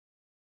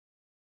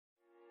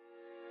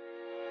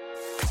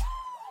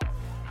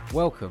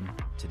Welcome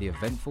to The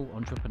Eventful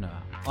Entrepreneur.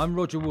 I'm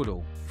Roger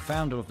Woodall,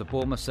 founder of the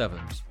Bournemouth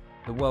Sevens,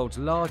 the world's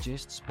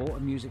largest sport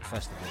and music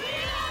festival.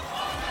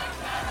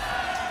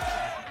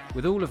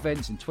 With all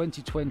events in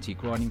 2020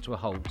 grinding to a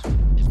halt,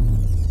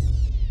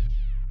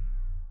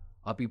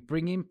 I'll be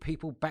bringing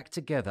people back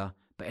together,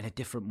 but in a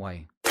different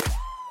way.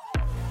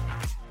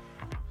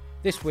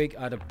 This week,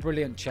 I had a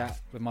brilliant chat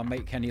with my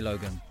mate Kenny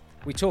Logan.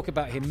 We talk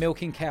about him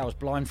milking cows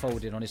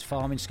blindfolded on his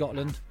farm in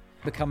Scotland,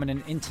 becoming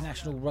an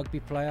international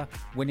rugby player,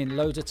 winning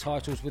loads of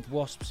titles with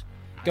Wasps,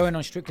 going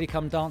on Strictly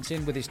Come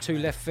Dancing with his two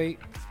left feet,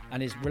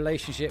 and his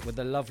relationship with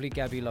the lovely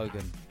Gabby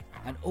Logan.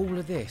 And all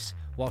of this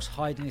whilst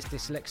hiding his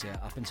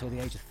dyslexia up until the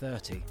age of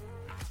 30.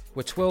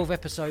 We're 12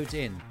 episodes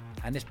in,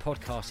 and this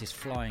podcast is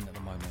flying at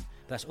the moment.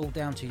 That's all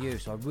down to you,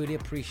 so I really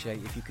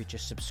appreciate if you could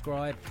just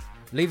subscribe,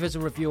 leave us a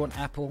review on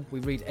Apple. We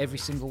read every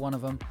single one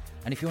of them.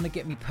 And if you want to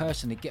get me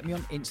personally, get me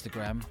on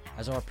Instagram,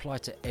 as I reply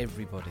to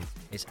everybody.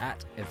 It's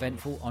at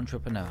Eventful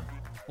Entrepreneur,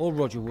 or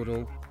Roger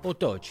Woodall, or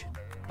Dodge.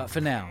 But for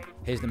now,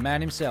 here's the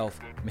man himself,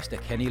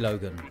 Mr. Kenny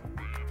Logan.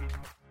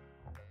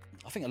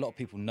 I think a lot of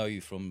people know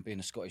you from being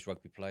a Scottish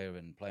rugby player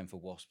and playing for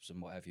Wasps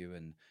and what have you,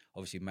 and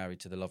obviously married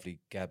to the lovely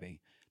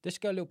Gabby. Let's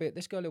go a little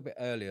bit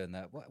earlier than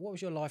that. What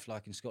was your life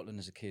like in Scotland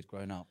as a kid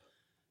growing up?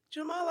 Do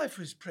you know, my life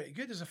was pretty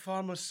good as a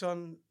farmer's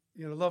son.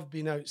 You know, loved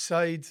being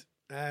outside.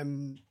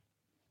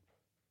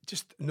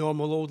 Just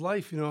normal old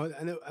life, you know.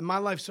 And my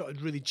life sort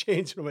of really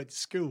changed when I went to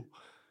school,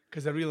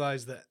 because I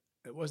realised that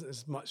it wasn't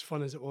as much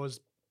fun as it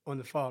was on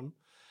the farm.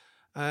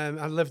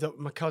 I lived up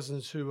with my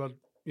cousins who were,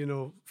 you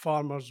know,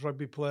 farmers,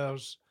 rugby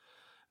players.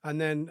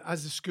 And then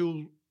as the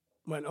school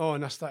went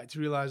on, I started to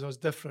realise I was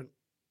different.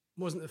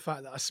 It wasn't the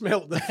fact that I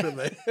smelt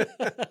differently.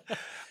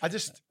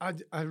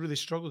 I really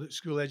struggled at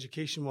school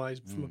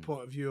education-wise from a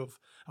point of view of,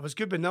 I was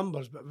good with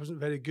numbers, but I wasn't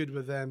very good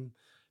with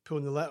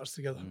pulling the letters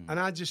together. And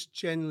I just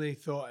genuinely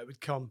thought it would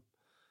come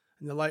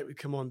and the light would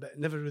come on, but it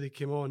never really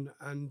came on.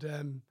 And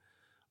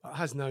well, it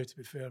has now, to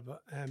be fair.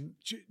 But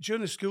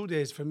during the school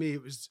days, for me,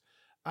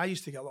 I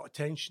used to get a lot of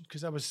attention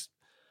because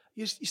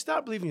you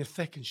start believing you're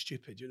thick and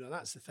stupid, you know,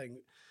 that's the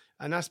thing.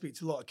 And I speak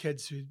to a lot of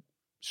kids who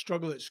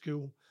struggle at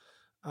school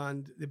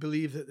and they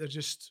believe that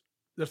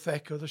they're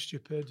thick or they're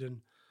stupid.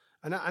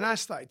 And I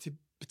started to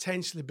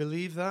potentially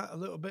believe that a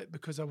little bit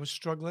because I was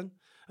struggling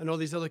and all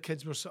these other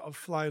kids were sort of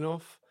flying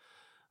off.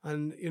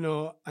 And, you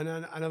know, and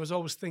I was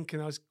always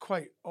thinking, I was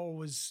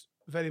always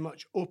very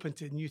much open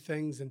to new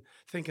things and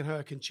thinking how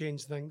I can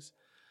change things.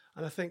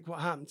 And I think what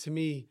happened to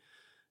me,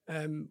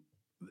 the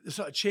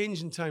sort of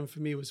change in time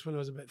for me was when I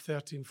was about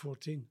 13,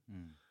 14,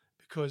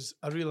 because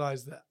I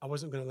realised that I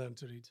wasn't going to learn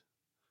to read.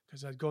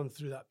 Because I'd gone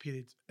through that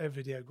period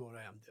every day. I'd go,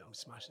 right, I'm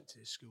smashing it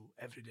to school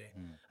every day.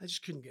 I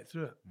just couldn't get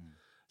through it.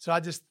 So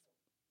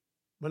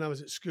when I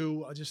was at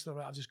school, I just thought,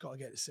 right, I've just got to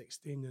get to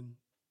 16 and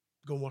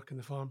go and work on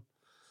the farm.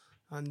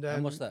 And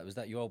what's that? Was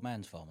that your old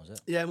man's farm, was it?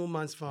 Yeah, my old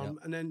man's farm.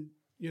 Yep. And then,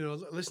 you know,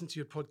 listen to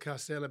your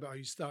podcast earlier about how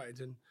you started.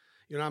 And,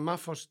 you know, my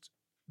first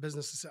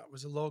business I set up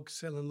was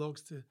selling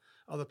logs to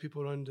other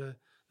people around the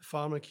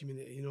farming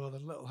community, you know, other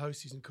little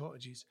houses and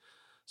cottages.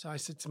 So I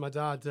said to my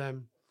dad,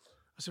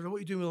 I said, well, what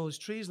are you doing with all those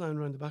trees lying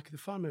around the back of the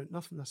farm? He went,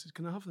 nothing. I said,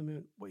 can I have them? He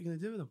went, what are you going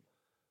to do with them?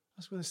 I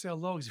was going to sell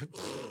logs. He went,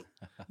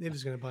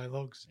 nobody's going to buy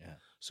logs. Yeah.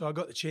 So I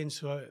got the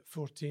chainsaw at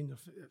 14,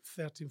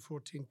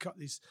 cut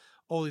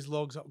all these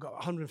logs up, got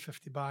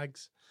 150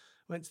 bags,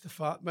 went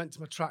to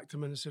my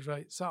tractorman and said,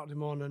 right, Saturday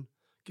morning,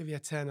 give you a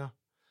tenner,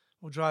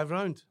 we'll drive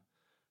around.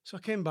 So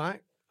I came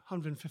back,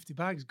 150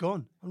 bags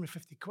gone,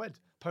 150 quid,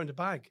 £1 a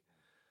bag.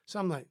 So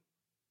I'm like,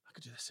 I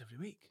could do this every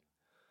week.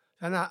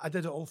 And I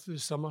did it all through the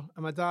summer.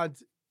 And my dad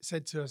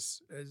said to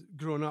us,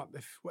 growing up,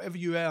 if whatever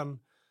you earn,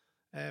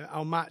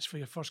 I'll match for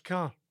your first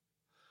car.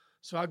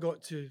 So I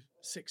got to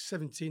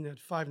 17, I had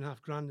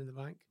 $5,500 in the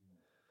bank.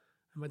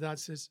 And my dad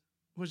says,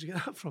 where'd you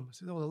get that from? I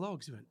said, all the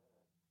logs. He went,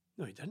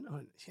 no, you didn't. I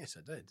went, yes,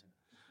 I did.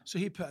 So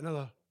he put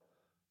another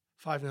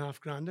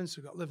 $5,500 in,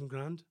 so I got 11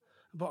 grand.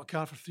 I bought a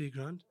car for $3,000.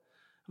 And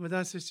my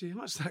dad says to me, how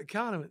much is that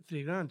car? I went,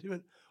 $3,000. He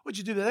went, what'd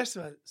you do with this?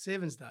 I went,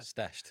 savings, Dad.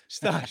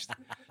 Stashed.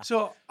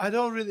 So I'd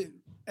already,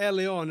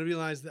 early on, I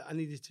realised that I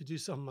needed to do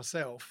something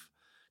myself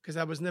because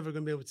I was never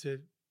going to be able to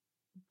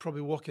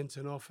probably walk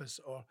into an office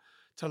or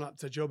turn up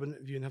to a job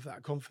interview and have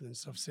that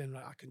confidence of saying,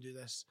 right, I can do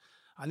this.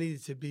 I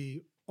needed to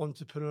be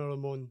entrepreneurial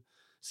in my own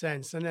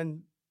sense. And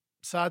then,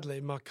 sadly,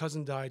 my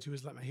cousin died, who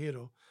was like my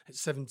hero, at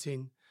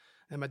 17.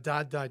 And my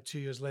dad died 2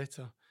 years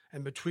later.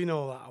 And between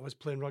all that, I was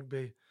playing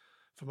rugby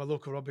for my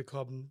local rugby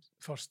club and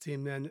first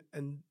team then.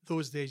 In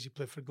those days, you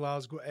play for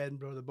Glasgow,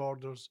 Edinburgh, the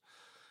Borders.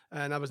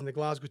 And I was in the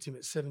Glasgow team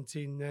at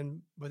 17.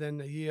 Then within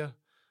a year,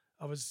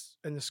 I was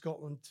in the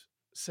Scotland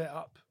set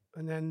up.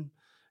 And then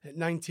at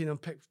 19, I'm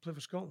picked to play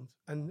for Scotland.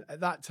 And at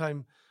that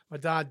time, my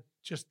dad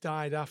just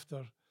died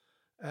after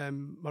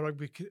my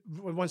rugby.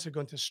 Once I'd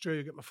gone to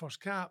Australia, I got my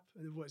first cap,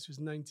 which was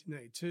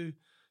 1992.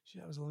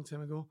 That was a long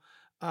time ago.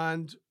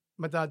 And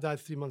my dad died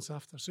 3 months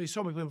after. So he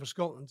saw me playing for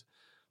Scotland.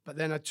 But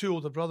then I had two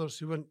older brothers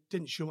who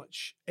didn't show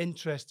much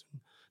interest in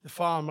the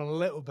farm or a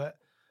little bit.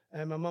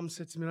 And my mum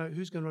said to me, right,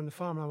 who's going to run the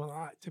farm? And I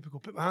went, typical,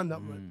 put my hand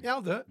up. I went, yeah,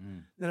 I'll do it.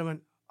 Then I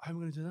went, how am I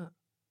going to do that?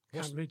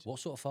 Can't read. What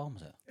sort of farm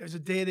was it? It was a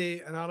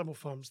dairy and arable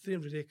farm,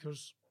 300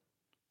 acres,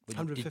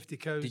 150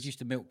 cows. Did you used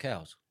to milk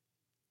cows?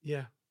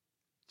 Yeah,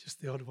 just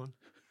the odd one,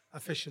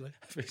 officially.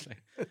 Officially.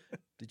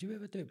 Did you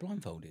ever do it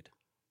blindfolded?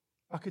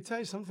 I could tell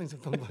you some things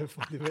I've done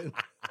blindfolded with.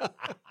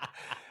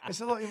 It's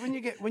a lot,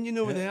 when you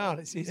know where they are,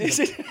 it's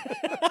easy.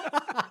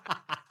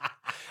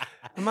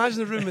 Imagine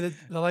the room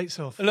with the lights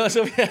off. Let's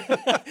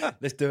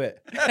do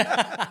it.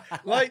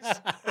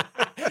 Lights.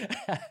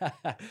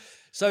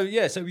 So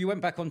you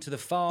went back onto the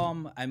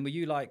farm, and were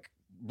you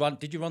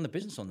did you run the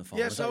business on the farm?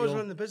 Yes, I was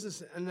running the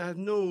business, and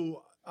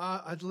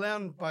I'd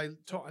learned by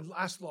talking.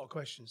 I'd asked a lot of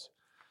questions.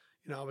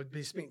 You know, I would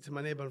be speaking to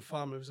my neighbour and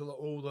farmer who was a lot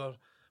older.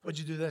 What'd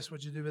you do this?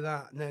 What'd you do with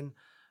that? And then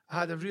I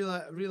had to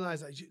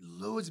realised that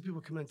loads of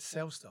people come in to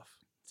sell stuff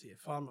to you,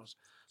 farmers.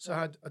 So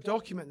I had a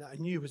document that I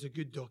knew was a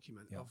good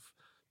document of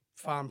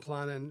farm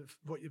planning,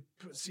 what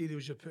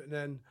cereals you're putting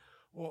in,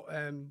 what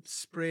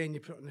spraying you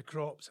put on the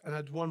crops, and I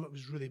had one that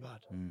was really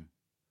bad.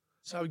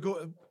 So I would go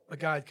to a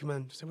guy who'd come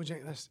in, say, what do you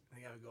think of this? And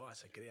the guy would go,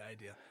 that's a great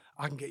idea.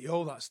 I can get you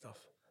all that stuff.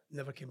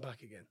 Never came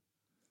back again.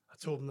 I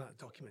told him that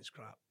document's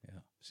crap. Yeah.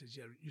 He says,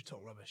 yeah, you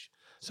talk rubbish.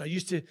 So I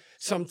used to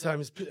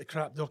sometimes put a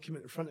crap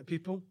document in front of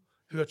people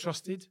who I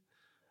trusted,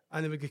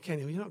 and they would go,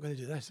 Kenny, well, you're not going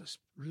to do this. That's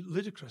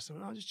ludicrous. I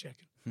went, I'm just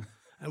checking.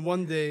 And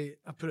one day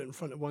I put it in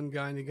front of one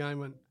guy, and the guy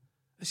went,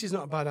 this is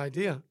not a bad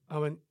idea. I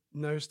went,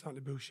 now you're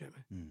starting to bullshit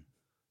me.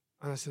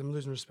 And I said, I'm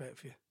losing respect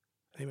for you.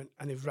 And he went,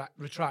 and he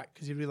retract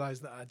because he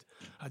realised that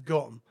I'd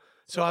got him.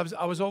 So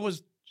I was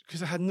always,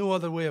 because I had no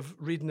other way of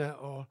reading it,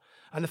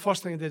 and the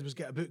first thing I did was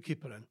get a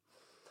bookkeeper in.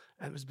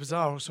 And it was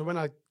bizarre. So when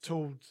I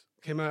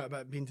came out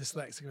about being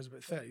dyslexic, I was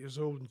about 30 years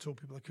old and told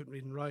people I couldn't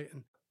read and write,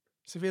 and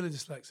severely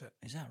dyslexic.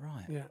 Is that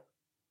right? Yeah.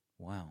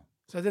 Wow.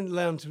 So I didn't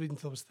learn to read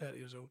until I was 30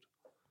 years old.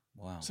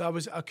 Wow. So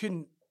I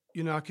couldn't,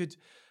 I could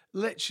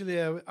literally,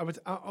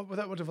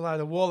 that would have allowed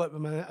a wallet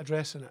with my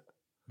address in it,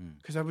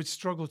 because I would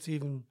struggle to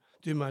even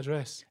do my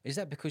address. Is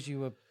that because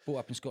you were brought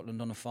up in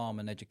Scotland on a farm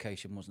and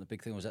education wasn't a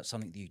big thing? Was that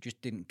something that you just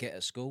didn't get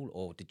at school,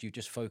 or did you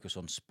just focus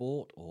on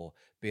sport or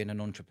being an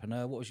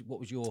entrepreneur? What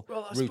was your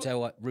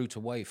route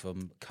away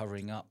from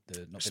covering up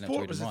the not being able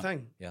to read and write? Sport was the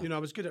thing. Yeah. I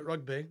was good at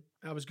rugby.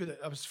 I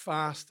was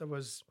fast. I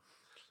was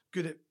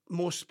good at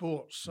most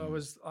sports. So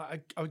I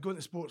would go into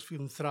the sports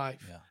field and thrive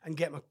and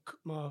get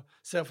my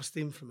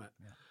self-esteem from it.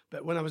 Yeah.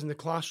 But when I was in the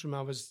classroom,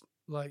 I was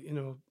like,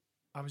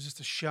 I was just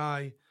a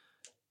shy,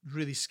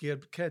 really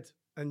scared kid.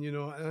 And,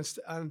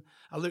 and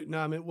I look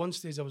now, at one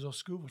stage I was off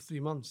school for 3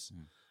 months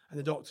and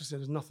the doctor said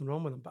there's nothing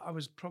wrong with him, but I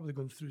was probably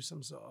going through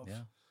some sort of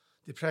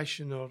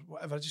depression or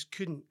whatever. I just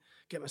couldn't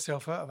get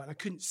myself out of it. And I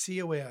couldn't see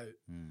a way out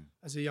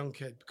as a young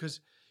kid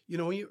because,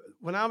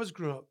 when I was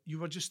growing up, you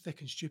were just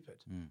thick and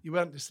stupid. You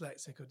weren't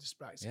dyslexic or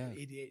dyspraxic,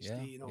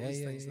 ADHD and all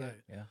these things now.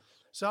 Yeah.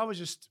 So I was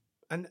just,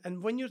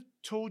 and when you're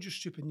told you're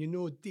stupid,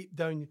 deep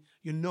down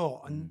you're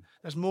not. And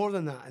there's more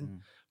than that.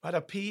 And I had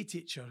a PE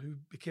teacher who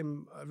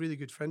became a really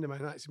good friend of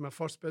mine. Actually, my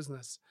first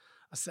business,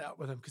 I set up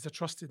with him because I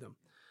trusted him.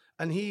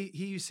 And he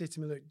used to say to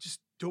me, look, just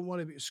don't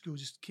worry about your school.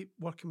 Just keep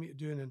working what you're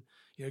doing. And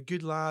you're a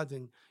good lad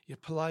and you're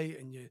polite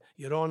and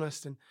you're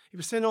honest. And he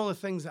was saying all the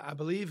things that I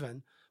believe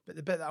in, but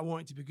the bit that I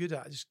wanted to be good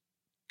at, I just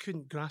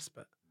couldn't grasp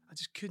it. I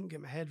just couldn't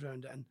get my head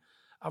around it. And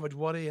I would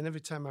worry. And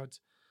every time I would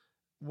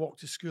walk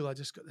to school, I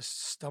just got this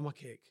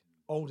stomach ache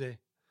all day.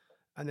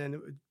 And then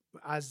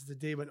as the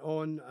day went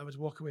on, I would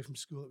walk away from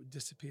school, it would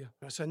disappear.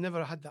 So I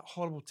never had that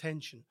horrible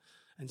tension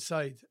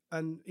inside.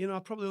 And, I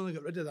probably only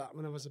got rid of that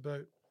when I was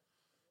about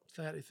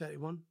 30,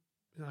 31.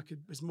 I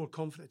was more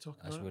confident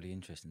talking about it. That's really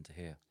interesting to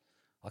hear.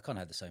 I kind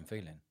of had the same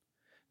feeling.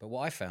 But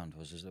what I found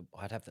was that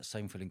I'd have that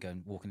same feeling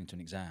walking into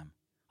an exam.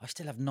 I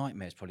still have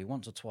nightmares probably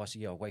once or twice a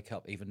year. I wake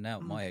up, even now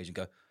at my age, and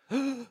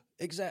go,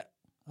 exam.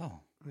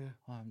 Oh, yeah.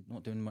 I'm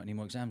not doing any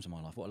more exams in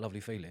my life. What a lovely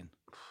feeling.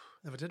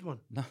 Never did one.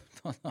 No.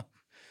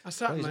 I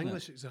sat in my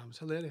English exam. It's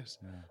hilarious.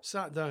 Yeah.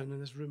 Sat down in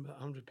this room with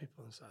 100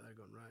 people and sat there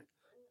going, right,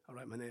 I'll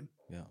write my name.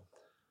 Yeah.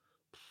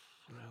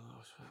 Well,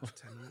 that was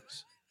 10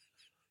 minutes.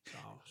 So,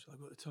 shall I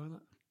go to the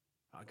toilet?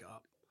 I got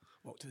up,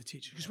 walked to the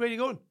teacher. She goes, where are you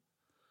going?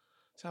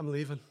 So I'm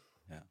leaving.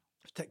 Yeah.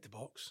 Tick the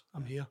box.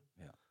 I'm here.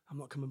 Yeah. I'm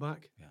not coming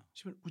back. Yeah.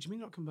 She went, what do you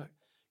mean not coming back?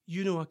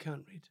 I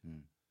can't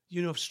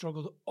read. I've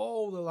struggled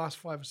all the last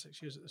 5 or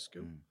 6 years at the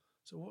school.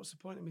 So what's the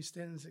point of me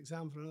staying in this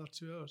exam for another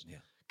 2 hours? Yeah.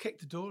 Kicked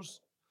the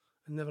doors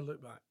and never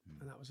looked back.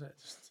 And that was it.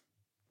 Just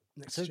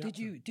next chapter.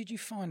 did you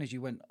find as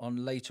you went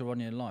on later on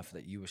in your life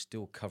that you were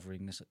still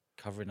covering it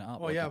up?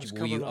 Oh, yeah,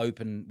 were you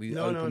open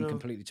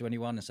completely to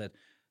anyone and said,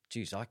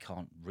 geez, I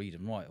can't read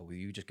and write? Or were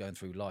you just going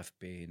through life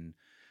being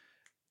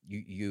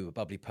you a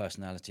bubbly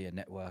personality, a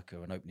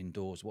networker, and opening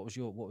doors? What was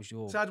your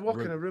So I'd walk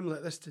in a room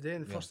like this today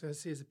and the first thing I'd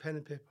see is a pen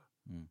and paper.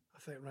 I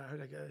think, right, how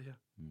do I get out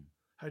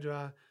of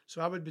here?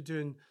 So I would be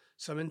doing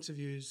some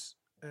interviews.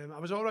 I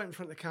was all right in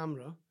front of the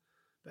camera,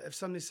 but if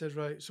somebody said,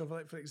 right, so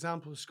for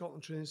example, the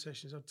Scotland training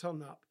sessions, I'd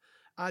turn up,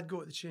 I'd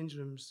go to the change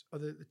rooms or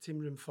the team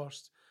room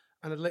first,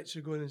 and I'd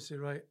literally go in and say,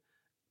 right,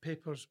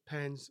 papers,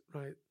 pens,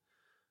 right,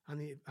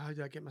 How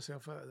do I get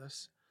myself out of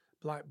this?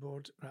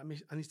 Blackboard,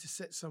 right? I need to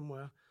sit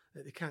somewhere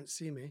that they can't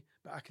see me,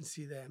 but I can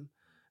see them.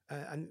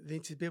 And they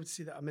need to be able to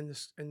see that I'm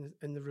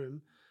in the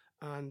room.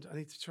 And I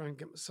need to try and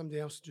get somebody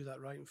else to do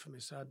that writing for me.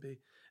 So I'd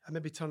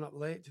maybe turn up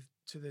late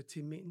to the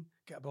team meeting,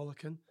 get a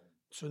bollocking,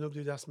 so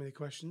nobody would ask me any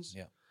questions.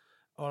 Yeah.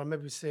 Or I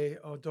maybe say,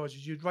 "Oh, Dodge,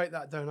 you'd write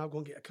that down. I'll go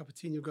and get a cup of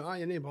tea." And you go, "Ah,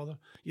 you no bother."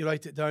 You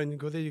write it down and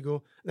go, "There you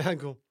go." And then I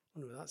go, "I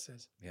wonder what that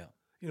says." Yeah.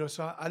 You know,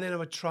 and then I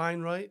would try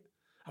and write.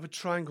 I would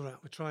try and go out. I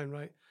would try and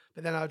write.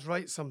 But then I'd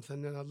write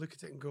something and I'd look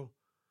at it and go,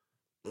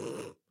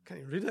 can't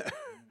even read it.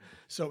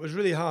 So it was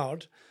really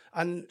hard.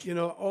 And, you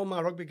know, all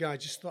my rugby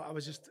guys just thought I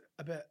was just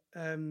a bit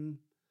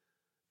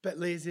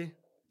lazy,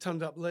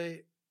 turned up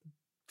late,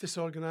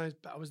 disorganised,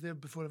 but I was there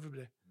before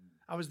everybody.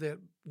 I was there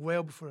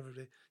well before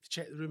everybody to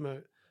check the room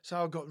out.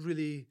 So I got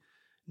really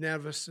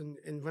nervous.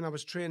 And when I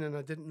was training,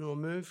 I didn't know a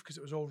move because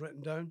it was all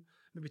written down,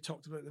 maybe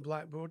talked about it in the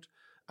blackboard.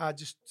 I'd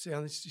just say,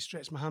 I need to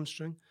stretch my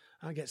hamstring.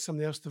 I'd get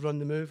somebody else to run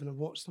the move and I'd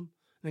watch them.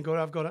 And then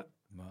go, I've got it.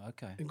 Well,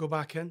 okay. And go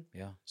back in.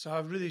 Yeah. So I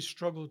really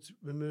struggled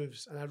with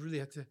moves and I really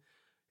had to,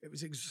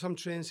 some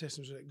training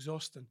sessions were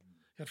exhausting.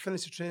 I'd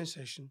finished a training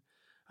session.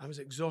 I was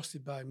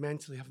exhausted by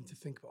mentally having to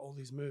think about all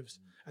these moves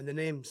and the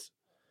names.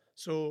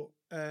 So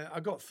I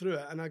got through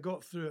it, and I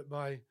got through it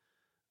by,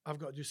 I've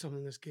got to do something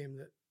in this game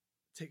that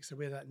takes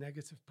away that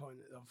negative point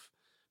of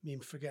me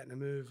forgetting a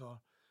move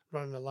or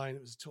running a line.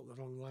 It was a totally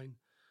wrong line.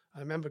 I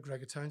remember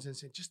Gregor Townsend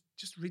saying, just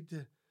read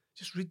the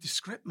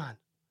script, man.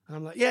 And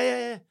I'm like,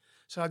 yeah.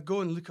 So I'd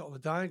go and look at all the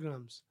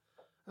diagrams.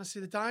 And I say,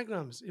 the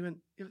diagrams, he went,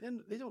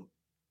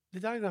 the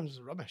diagrams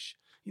are rubbish.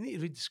 You need to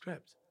read the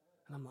script.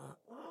 And I'm like,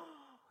 oh.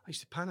 I used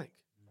to panic.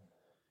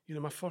 You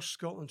know, my first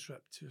Scotland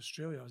trip to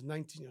Australia, I was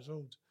 19 years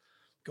old,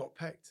 got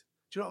picked.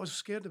 Do you know what I was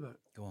scared about?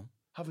 Go on.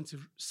 Having to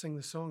sing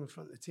the song in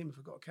front of the team if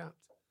I got capped.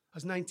 I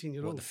was 19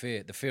 years old. The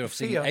fear of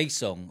singing a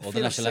song or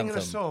the national anthem?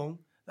 Singing a song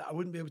that I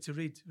wouldn't be able to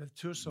read, the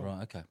tour song.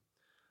 Right, okay.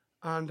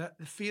 And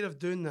the fear of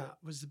doing that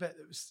was the bit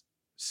that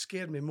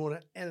scared me more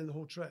than any of the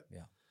whole trip.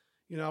 Yeah.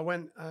 You know, I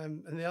went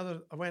on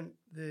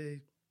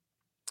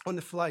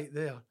the flight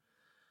there.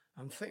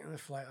 I'm thinking on the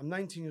flight, I'm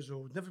 19 years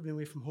old, never been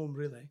away from home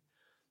really.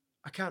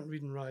 I can't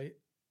read and write,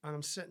 and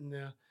I'm sitting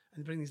there and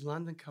they bring these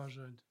landing cars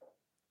around.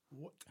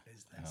 What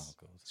is this? Oh,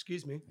 God.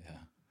 Excuse me. Yeah.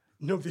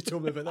 Nobody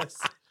told me about this.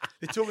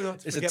 They told me not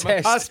to forget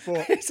my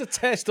passport. It's a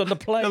test on the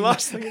plane. The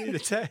last thing I need a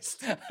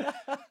test.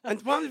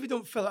 And what if you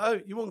don't fill it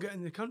out? You won't get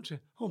in the country.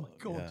 Oh my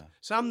God. Yeah.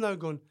 So I'm now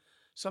going,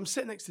 I'm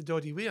sitting next to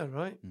Doddy Weir,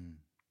 right? Mm.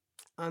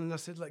 And I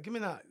said, like, give me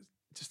that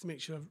just to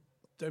make sure I've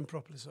done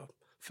properly. So I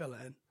fill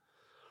it in.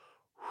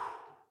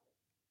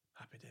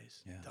 Happy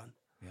days. Yeah. Done.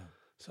 Yeah.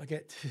 So I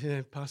get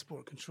to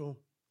passport control,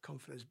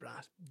 confidence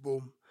brass,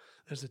 boom.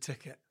 There's the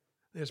ticket.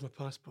 There's my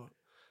passport.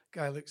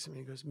 Guy looks at me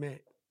and goes,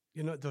 mate,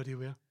 you're not Doddy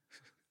Weir.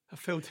 I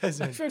filled his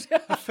in.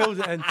 I filled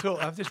it in totally.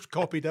 I've just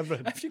copied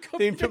everything.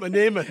 They even put my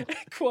name in.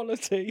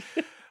 Quality.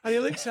 And he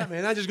looks at me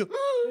and I just go,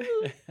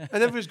 and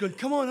everybody's going,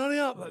 come on, hurry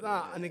up, like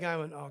that. And the guy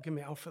went, oh,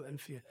 I'll fill it in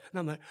for you. And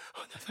I'm like,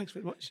 oh, no, thanks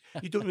very much.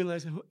 You don't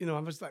realise, you know, I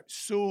was like,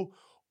 so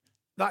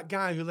that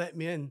guy who let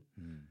me in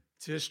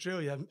to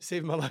Australia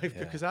saved my life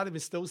because I'd have been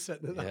still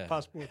sitting at that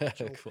passport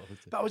control.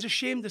 But I was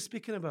ashamed of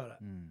speaking about it.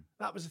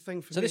 That was the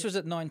thing for me. So this was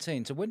at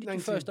 19. So when did 19.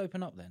 You first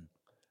open up then?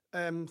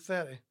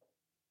 30.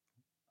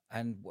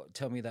 And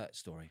tell me that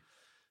story.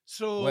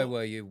 So where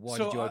were you? Why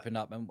did you open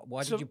up? And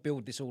why did you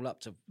build this all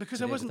up to?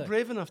 Because I wasn't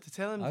brave enough to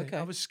tell him. Okay.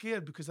 I was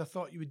scared because I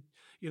thought you would.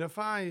 You know, if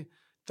I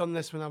done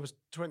this when I was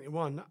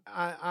 21,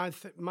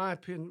 my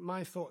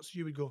thoughts,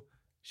 you would go,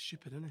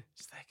 stupid, isn't he?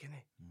 It's thick, isn't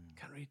he?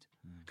 Can't read.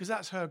 Because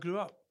that's how I grew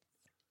up.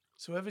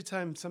 So every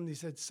time somebody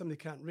said somebody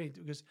can't read,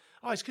 it goes,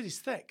 oh, it's because he's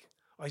thick.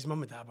 Oh, his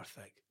mum and dad were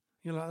thick.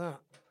 You know, like that.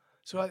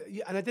 So I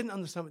didn't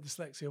understand what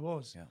dyslexia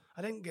was. Yeah.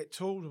 I didn't get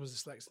told I was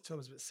dyslexic until I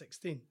was about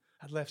 16.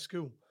 I'd left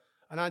school,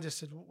 and I just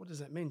said, well, "What does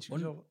that mean?"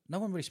 No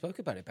one really spoke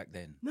about it back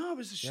then. No, it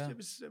was.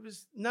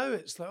 Now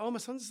it's like, "Oh, my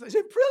son's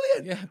dyslexic.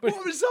 Brilliant! Yeah, what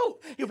a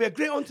result! He'll be a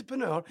great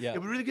entrepreneur. Yeah.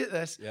 He'll be really good at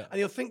this, and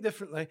he'll think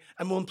differently,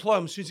 and we'll employ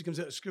him as soon as he comes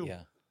out of school."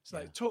 Yeah. It's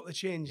like totally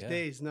changed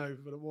days now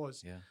what it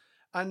was. Yeah.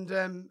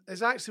 And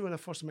it's actually when I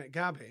first met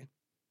Gabby.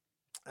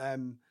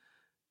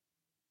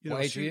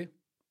 What age were you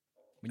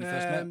when you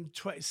first met?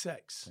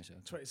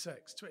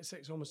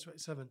 26, almost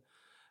 27.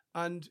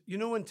 And you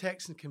know when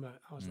texting came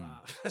out, I was like,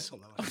 this will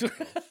never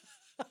happen.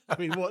 I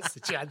mean, what's the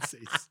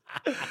chances?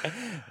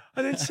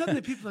 And then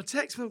suddenly people are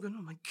texting me, I'm going,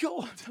 oh my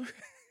God, what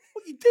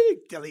are you doing?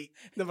 Delete.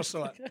 Never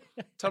saw it.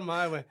 Turn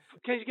my eye away.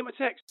 Can you get my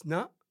text?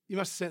 No, you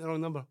must have sent the wrong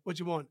number. What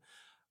do you want?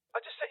 I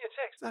just sent you a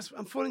text.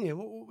 I'm phoning you.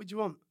 What would you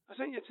want? I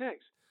sent you a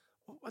text.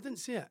 Well, I didn't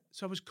see it.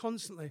 So I was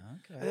constantly,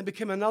 and it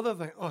became another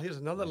thing. Oh, here's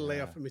another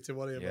layer for me to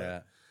worry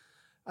about.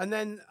 And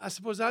then I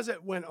suppose as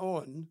it went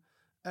on,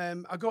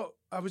 I got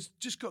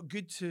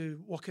good to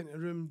walk into a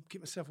room,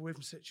 keep myself away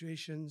from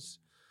situations.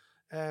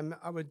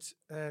 I would,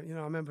 I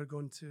remember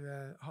going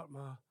to hurt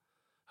my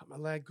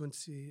leg, going to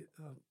see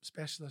a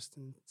specialist,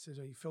 and said,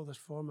 "Oh, you fill this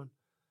form in."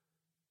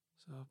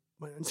 So I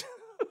went in.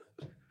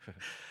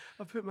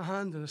 I put my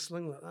hand in a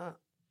sling like that,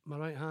 my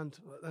right hand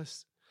like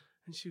this,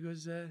 and she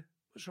goes,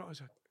 what's wrong? I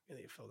was like, you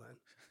need to fill that in.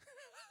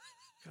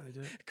 Can I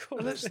do it? Cool.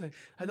 And literally,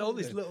 I had all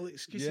these little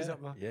excuses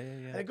up my... Yeah.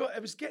 And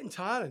it was getting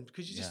tiring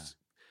because you just,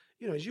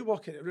 as you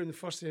walk in the room the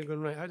first day, you're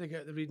going, right, how do I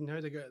get at the reading? How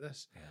do I get at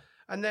this? Yeah.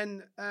 And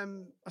then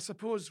I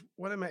suppose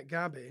when I met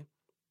Gabby,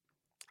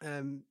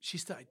 she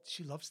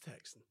loves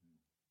texting.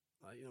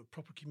 Like,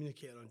 proper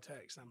communicator on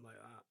text. I'm like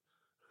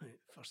that. Right,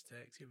 first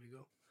text, here we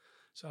go.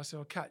 So I said,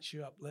 I'll catch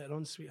you up later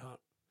on, sweetheart.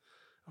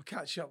 I'll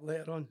catch you up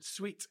later on.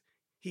 Sweet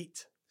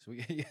heat.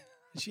 Sweet heat.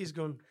 And she's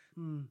gone,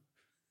 you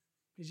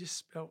just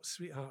spelt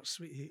sweetheart,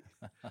 sweet heat.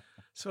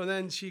 So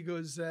then she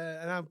goes,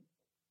 and I'm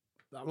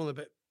only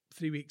about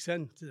 3 weeks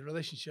into the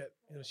relationship.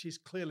 She's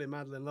clearly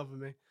madly in love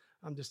with me.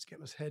 I'm just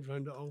getting my head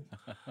around it all.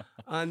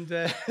 And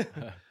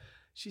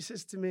she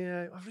says to me,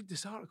 I've read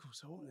this article.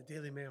 So I open the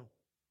Daily Mail.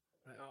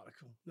 Right,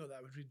 article. Not that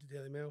I would read the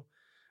Daily Mail.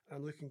 And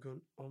I'm looking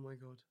going, oh my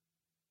God,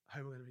 how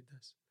am I going to read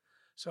this?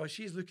 So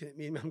she's looking at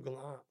me and I'm going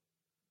like that.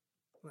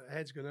 My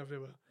head's going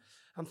everywhere.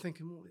 I'm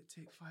thinking, what will it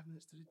take 5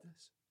 minutes to read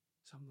this?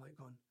 So I'm like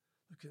going,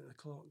 looking at the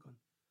clock, going,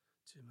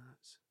 2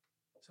 minutes.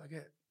 So I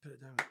put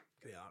it down,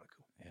 great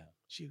article. Yeah.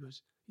 She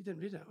goes, you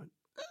didn't read it? I went,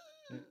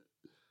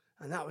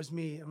 and that was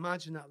me.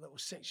 Imagine that little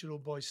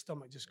 6-year-old boy's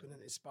stomach just going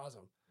into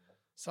spasm.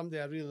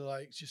 Somebody I really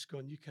like just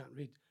going, you can't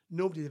read.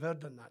 Nobody had ever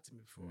done that to me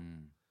before.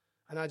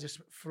 And I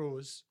just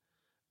froze.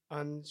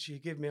 And she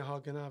gave me a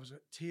hug and I was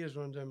like, tears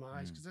running down my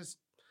eyes. So is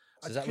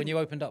that when you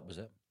opened up, was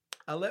it?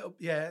 A little,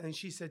 yeah. And then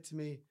she said to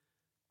me,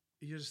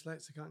 you're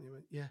dyslexic, aren't you? I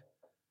went, yeah.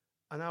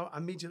 And I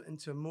immediately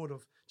into a mode of,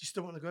 do you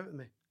still want to go out with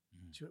me?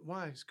 She went,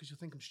 why? It's because you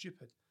think I'm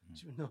stupid.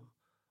 She went, no,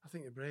 I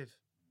think you're brave.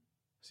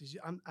 I said,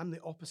 I'm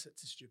the opposite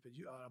to stupid.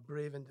 You are a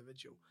brave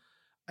individual.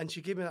 And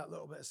she gave me that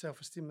little bit of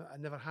self-esteem that I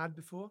never had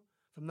before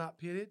from that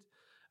period.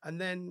 And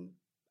then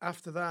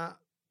after that,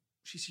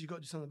 she said, you've got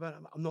to do something about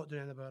it. I'm not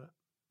doing anything about it.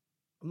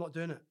 I'm not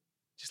doing it.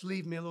 Just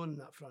leave me alone in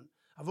that front.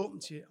 I've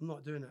opened to you. I'm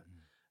not doing it.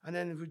 And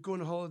then if we'd go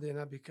on a holiday and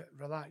I'd be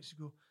relaxed, you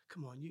go,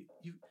 come on, you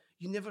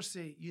never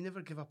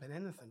give up on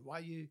anything. Why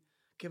are you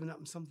giving up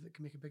on something that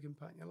can make a big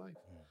impact in your life?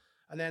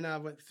 And then I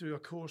went through a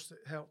course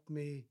that helped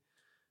me,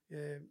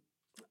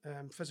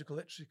 physical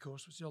literacy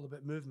course, which is all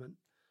about movement.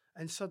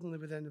 And suddenly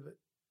within about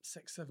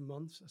 6-7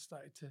 months, I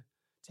started to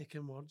take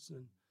in words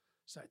and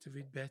started to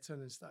read better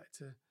and started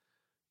to,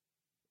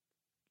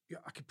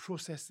 I could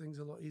process things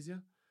a lot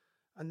easier.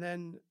 And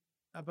then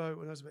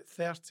when I was about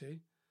 30,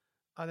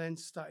 I then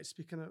started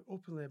speaking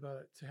openly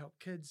about it to help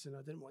kids. And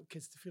I didn't want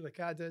kids to feel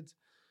like I did,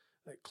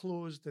 like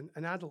closed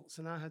and adults.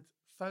 And I had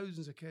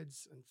thousands of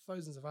kids and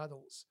thousands of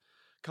adults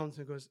come to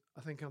me and goes,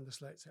 I think I'm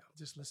dyslexic. I've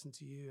just listened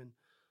to you and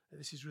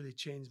this has really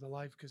changed my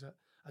life because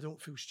I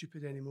don't feel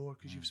stupid anymore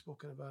because you've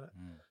spoken about it.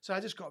 So I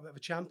just got a bit of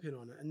a champion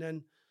on it. And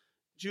then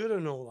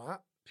during all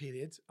that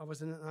period, I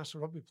was an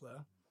international rugby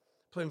player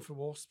playing for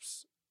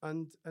Wasps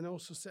and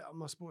also set up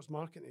my sports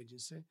marketing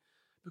agency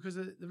because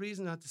the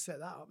reason I had to set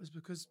that up is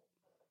because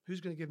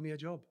who's going to give me a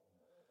job?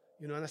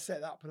 And I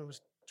set that up when I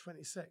was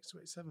 26,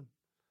 27.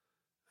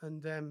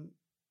 And,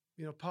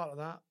 part of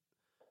that,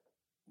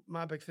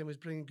 my big thing was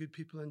bringing good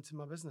people into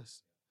my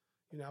business.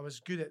 I was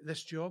good at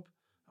this job.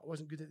 I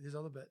wasn't good at these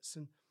other bits.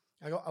 And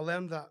I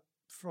learned that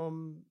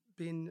from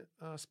being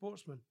a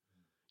sportsman.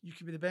 You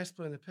could be the best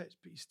player on the pitch,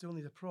 but you still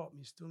need a prop, and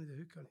you still need a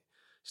hook on it.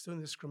 You still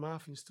need a scrum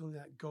half, and you still need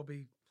that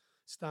gobby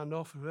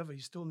standoff or whoever.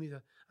 You still need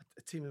a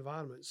team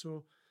environment.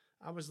 So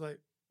I was like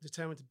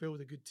determined to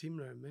build a good team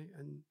around me.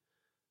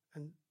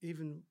 And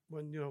even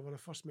when I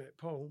first met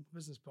Paul, my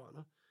business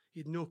partner, he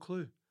had no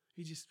clue.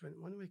 He just went,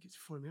 why do we keep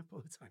phoning me up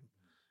all the time?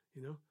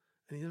 And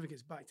he never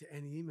gets back to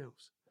any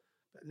emails.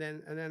 But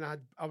then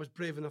I was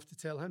brave enough to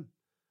tell him.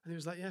 And he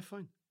was like, yeah,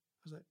 fine.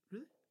 I was like,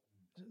 really?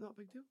 Is it not a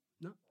big deal?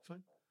 No, fine.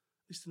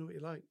 At least I know what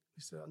you like. At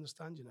least I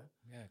understand you now.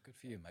 Yeah, good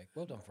for you, mate.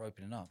 Well done for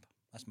opening up.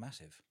 That's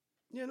massive.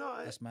 Yeah,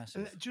 no. That's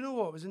massive. And do you know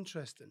what was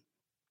interesting?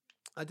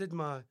 I did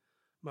my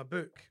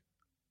book.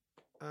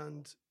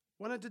 And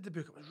when I did the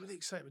book, I was really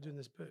excited about doing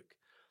this book.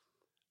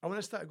 And when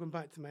I started going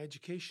back to my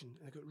education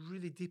and I got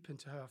really deep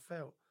into how I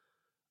felt,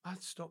 I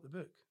had to stop the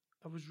book.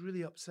 I was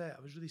really upset.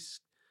 I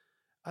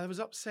was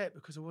upset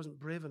because I wasn't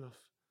brave enough.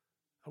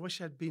 I wish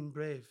I'd been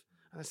brave.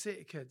 And I say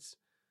to kids,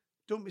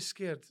 don't be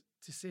scared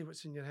to say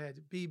what's in your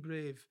head. Be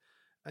brave.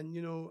 And,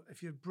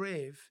 if you're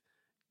brave,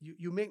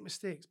 you make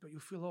mistakes, but you'll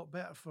feel a lot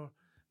better for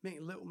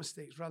making little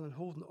mistakes rather than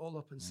holding it all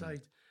up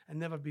inside and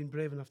never being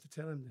brave enough to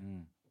tell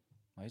them.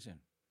 Amazing.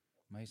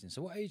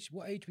 So what age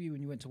were you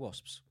when you went to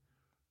Wasps?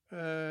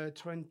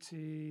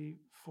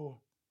 24.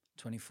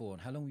 24.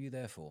 And how long were you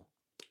there for?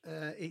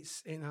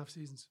 8.5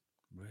 seasons.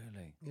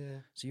 Really?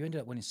 Yeah. So you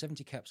ended up winning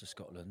 70 caps for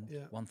Scotland,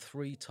 won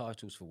 3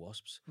 titles for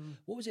Wasps.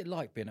 What was it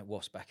like being at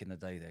Wasps back in the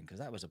day then? Because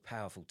that was a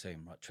powerful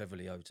team, right? Trevor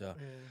Leota,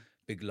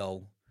 Big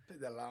Lowell.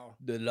 The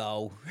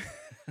Lowell.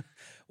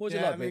 What was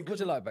it like? What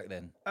was it like back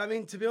then? I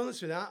mean, to be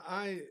honest with you,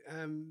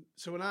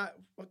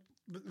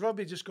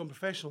 rugby had just gone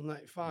professional in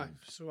 95,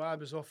 so I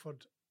was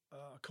offered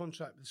a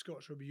contract with the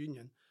Scottish Rugby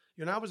Union.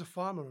 I was a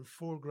farmer on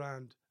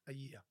 $4,000 a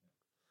year.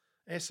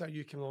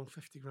 SRU came along,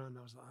 50 grand.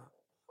 I was like,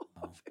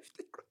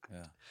 50 grand.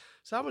 Yeah.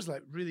 So I was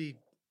like, really,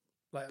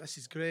 like, this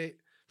is great.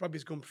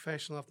 Rugby's gone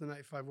professional after the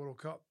 95 World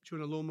Cup.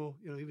 Jonah Lomo,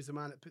 he was the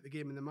man that put the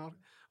game in the mark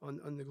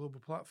on the global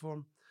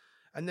platform.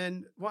 And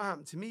then what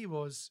happened to me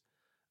was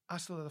I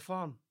still had a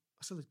farm.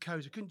 I still had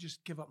cows. I couldn't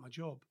just give up my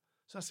job.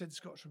 So I said to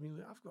Scottish Rugby,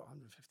 I've got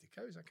 150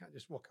 cows. I can't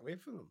just walk away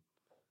from them.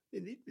 They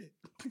need me.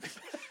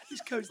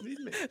 These cows need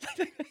me.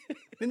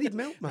 They need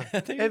milk, man.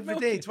 Every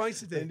day,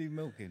 twice a day. They need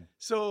milking.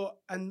 So,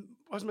 and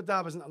as my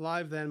dad wasn't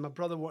alive then, my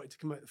brother wanted to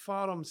come out the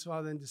farm. So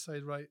I then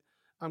decided, right,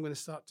 I'm going to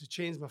start to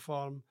change my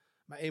farm.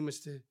 My aim was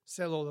to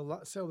sell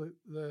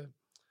the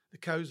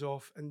cows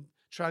off and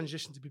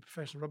transition to be a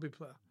professional rugby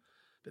player.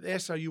 But the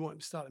SRU wanted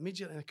to start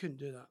immediately, and I couldn't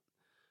do that.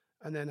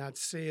 And then I had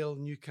Sale,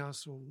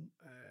 Newcastle,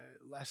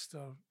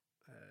 Leicester,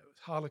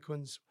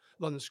 Harlequins,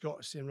 London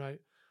Scottish saying, right,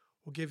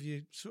 we'll give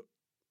you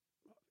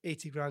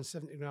 80 grand,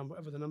 70 grand,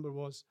 whatever the number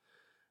was.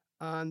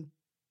 But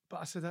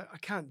I said, I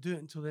can't do it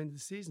until the end of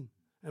the season.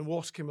 And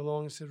Wasp came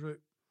along and said, Rook,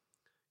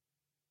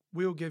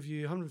 we'll give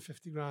you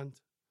 150 grand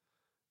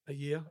a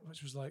year,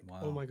 which was like,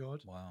 wow. Oh my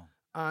God. Wow.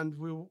 And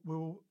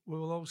we'll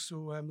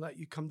also let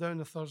you come down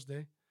on a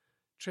Thursday,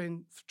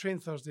 train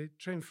Thursday,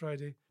 train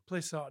Friday,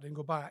 play Saturday and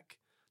go back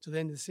to the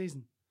end of the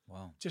season.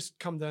 Wow. Just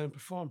come down and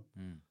perform.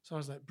 So I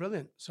was like,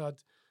 brilliant. So I had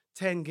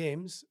 10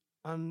 games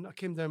and I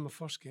came down my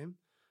first game,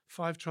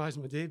 5 tries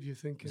in my debut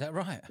thinking. Is that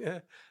right? Yeah.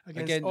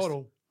 Against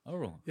Oral.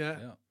 Oral.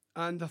 Yeah.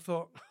 And I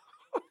thought,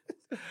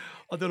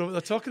 I don't know what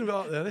they're talking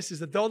about up there. This is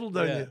the doddle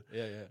down here.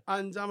 Yeah.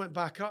 And I went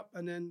back up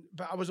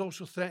but I was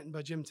also threatened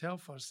by Jim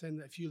Telfer saying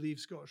that if you leave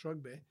Scottish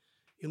Rugby,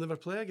 you'll never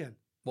play again.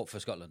 What, for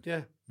Scotland?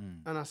 Yeah.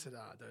 And I said,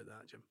 I doubt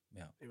that, Jim.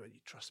 Yeah. He went, you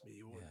trust me,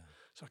 you won't. Yeah.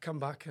 So I come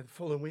back the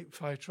following week,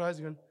 5 tries,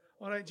 and going,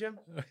 all right, Jim.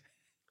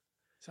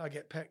 So I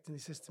get picked, and he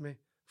says to me,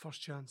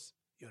 first chance,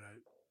 you're out.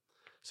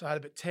 So I had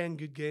about 10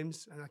 good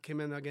games, and I came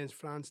in against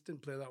France,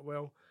 didn't play that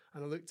well,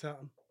 and I looked at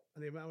him,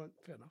 and I went,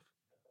 fair enough.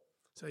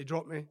 So he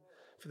dropped me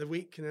for the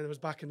week, and then I was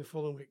back in the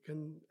following week.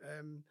 And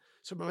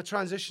so my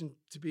transition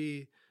to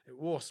be at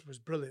Wasp was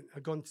brilliant.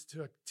 I'd gone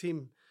to a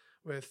team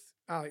with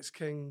Alex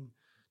King,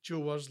 Joe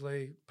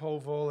Worsley, Paul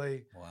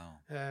Volley,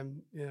 wow.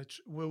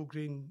 Will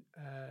Green,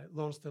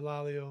 Lawrence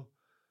Delalio,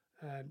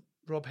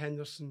 Rob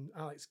Henderson,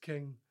 Alex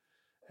King,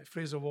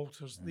 Fraser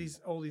Walters,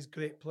 all these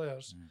great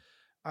players.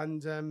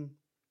 And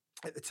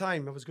at the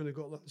time, I was going to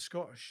go to London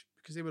Scottish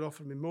because they were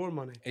offering me more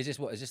money. Is this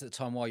at the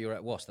time while you were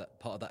at Wasp, that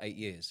part of that 8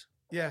 years?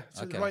 Yeah,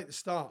 so right at the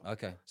start.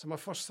 Okay. So my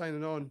first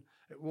signing on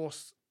at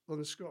Wasp,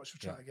 London Scottish were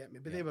trying to get me,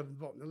 but they were in the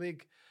bottom of the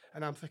league.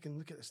 And I'm thinking,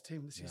 look at this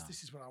team.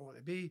 This is what I want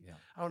to be. Yeah.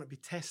 I want to be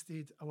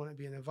tested. I want to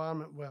be in an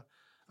environment where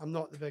I'm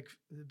not the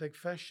big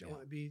fish. I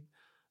want to be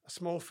a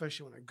small fish.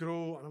 I want to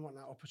grow, and I want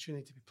that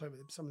opportunity to be playing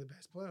with some of the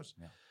best players.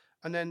 Yeah.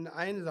 And then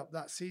I ended up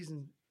that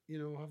season,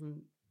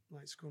 having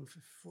scoring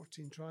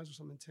 14 tries or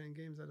something in 10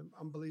 games. I had an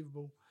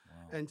unbelievable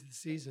end to the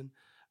season.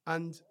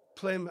 And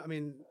playing,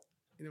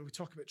 we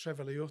talk about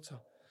Trevor Leota.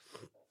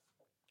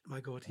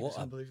 My God, he was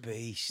unbelievable.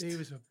 Beast. He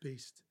was a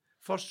beast.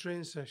 First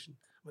training session,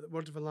 with the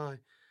word of a lie,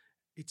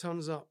 he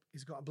turns up,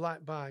 he's got a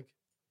black bag,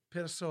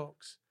 pair of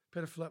socks,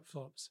 pair of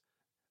flip-flops,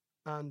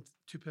 and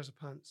 2 pairs of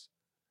pants.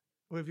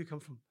 Where have you come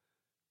from?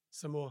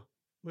 Samoa.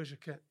 Where's your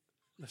kit?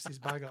 Lifts his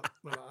bag up.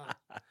 Like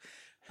that.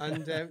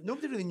 And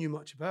nobody really knew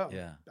much about him.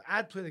 Yeah. But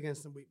I'd played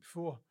against him the week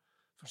before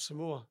for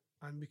Samoa,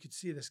 and we could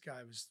see this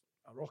guy was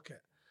a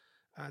rocket.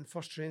 And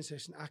first training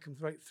session, I come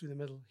right through the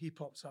middle. He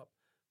pops up.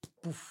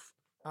 Poof.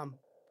 I'm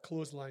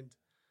clotheslined.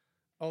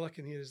 All I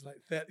can hear is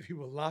 30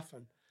 people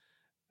laughing.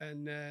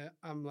 And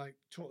I'm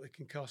totally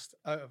concussed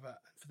out of it.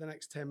 And for the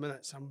next 10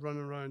 minutes, I'm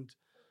running around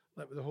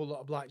with a whole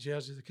lot of black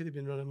jerseys. I could have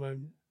been running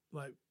around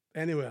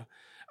anywhere.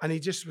 And he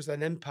just was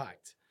an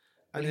impact.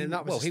 And then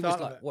that was the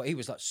start of it. He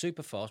was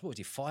super fast. What was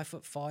he,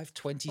 5'5",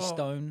 20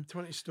 stone?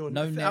 20 stone.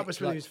 No neck. That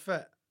was when he was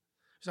fit.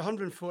 He was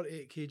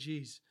 148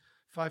 kgs,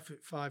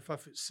 5'5",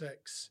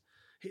 5'6".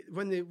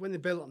 When they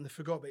built him, they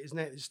forgot about his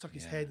neck. They just stuck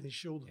his head and his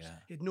shoulders. Yeah.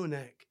 He had no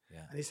neck.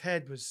 Yeah. And his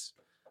head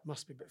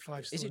must be about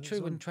 5 stone. Is it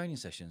true in training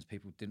sessions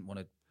people didn't want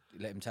to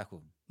let him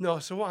tackle? No,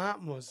 so what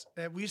happened was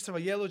we used to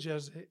have a yellow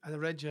jersey and a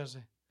red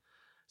jersey.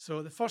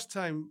 So the first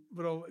time,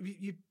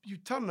 you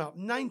turn up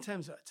 9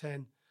 times out of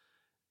 10.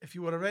 If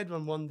you were a red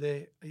one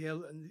day, a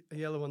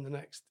yellow one the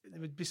next, they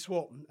would be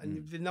swapping,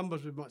 and the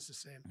numbers would be much the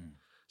same.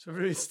 So we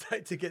really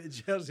started to get the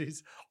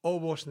jerseys all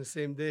washed on the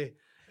same day,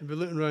 and we're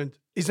looking around.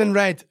 He's in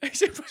red.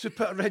 So we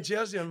put a red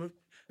jersey on.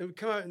 And we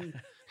come out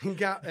and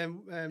get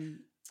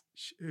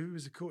who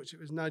was the coach? It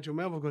was Nigel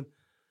Melville going,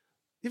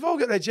 "You've all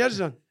got red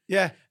jerseys on."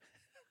 Yeah.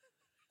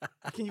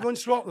 Can you go and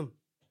swap them?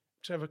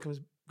 Trevor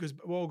goes,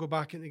 we'll all go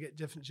back in to get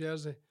different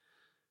jersey.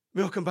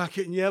 We all come back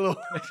out in yellow.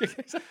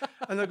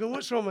 And they're going,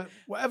 what's wrong with it?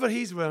 Whatever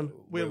he's wearing,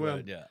 we're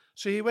wearing. Yeah.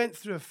 So he went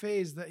through a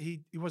phase that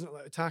he wasn't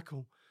allowed to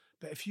tackle.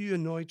 But if you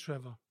annoy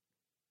Trevor,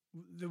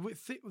 the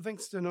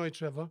things to annoy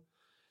Trevor,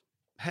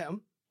 hit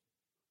him,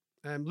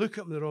 look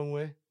at him the wrong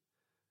way,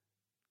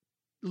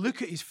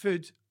 look at his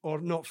food or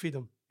not feed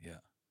him. Yeah.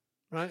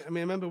 Right? I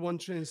remember one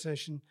training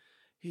session,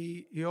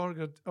 he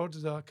ordered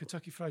a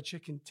Kentucky Fried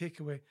Chicken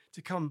takeaway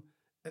to come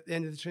at the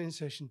end of the training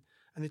session,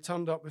 and they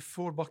turned up with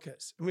 4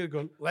 buckets. And we were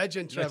going,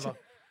 legend, Trevor.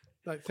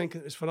 like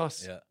thinking it was for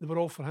us. Yeah. They were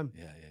all for him.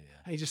 Yeah.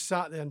 And he just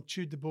sat there and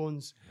chewed the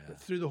bones, went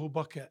through the whole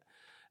bucket.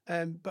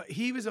 But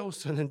he was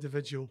also an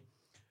individual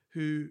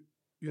who,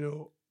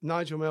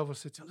 Nigel Melville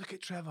said to him, look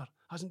at Trevor,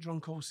 hasn't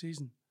drunk all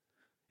season.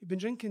 He'd been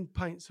drinking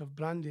pints of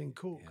brandy and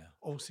Coke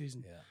all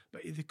season. Yeah.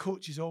 But the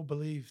coaches all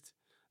believed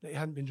that he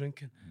hadn't been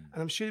drinking.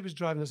 And I'm sure he was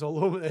driving us all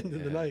home at the end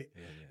of the night,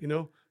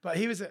 But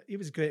he was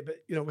great. But,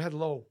 we had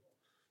Lowell.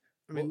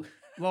 I mean,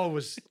 Lowell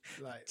was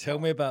like... Tell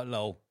me about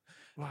Lowell.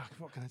 Wow,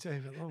 what can I tell you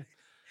about Lowell?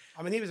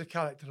 I mean, he was a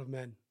character of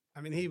men.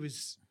 I mean, he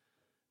was...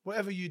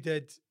 Whatever you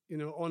did,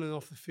 on and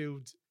off the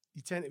field,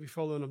 you tend to be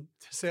following him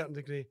to a certain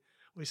degree.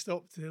 We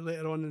stopped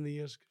later on in the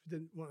years because we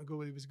didn't want to go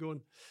where he was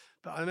going.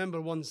 But I remember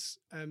once...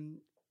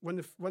 When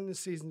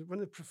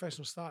the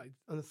professional started,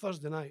 on the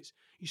Thursday nights,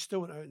 you still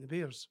went out in the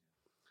beers.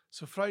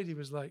 So Friday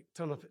was like,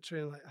 turn up at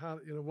training, like,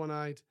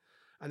 one-eyed,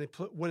 and they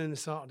winning the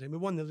Saturday. And we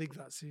won the league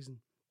that season.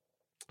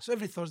 So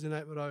every Thursday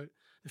night we're out.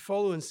 The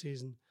following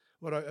season,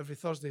 we're out every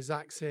Thursday,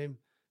 exact same.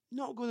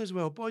 Not going as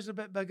well. Boys are a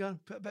bit bigger,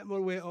 put a bit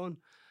more weight on,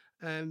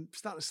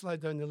 starting to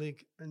slide down the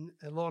league. And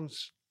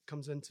Lawrence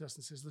comes into us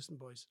and says, listen,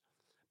 boys,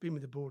 been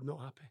with the board,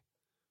 not happy.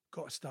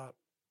 Got to start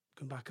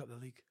going back up the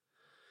league.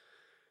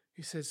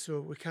 He says, so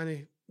we've got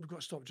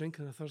to stop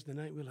drinking on a Thursday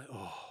night. We're like,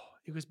 oh.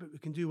 He goes, but we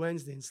can do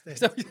Wednesday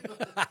instead.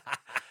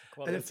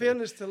 And in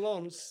fairness to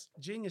Lawrence,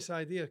 genius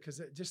idea,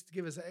 because it just to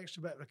give us an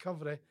extra bit of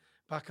recovery,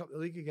 back up the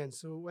league again.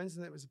 So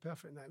Wednesday night was a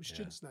perfect night. It was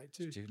students' night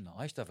too. Student night.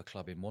 I used to have a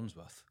club in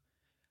Wandsworth.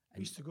 I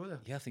used to go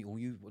there. Yeah, I think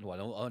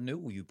I knew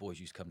all you boys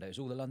used to come down. It was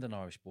all the London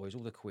Irish boys,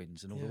 all the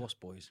Quins and all the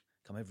Wasp boys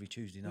come every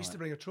Tuesday night. We used to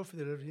bring a trophy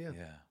there every year.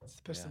 Yeah. It's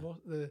to piss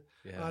the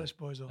Irish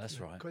boys off. That's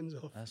right. Quins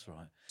off. That's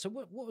right. So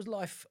what was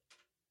life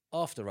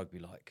after rugby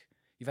like?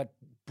 You've had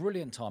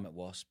brilliant time at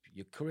Wasp.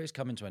 Your career's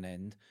coming to an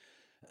end.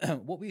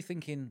 What were you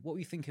thinking? What were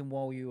you thinking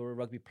while you were a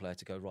rugby player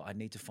to go, right, I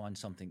need to find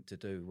something to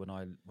do when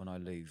I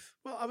leave?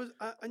 Well,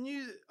 I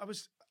knew I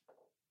was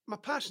my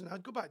passion.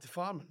 I'd go back to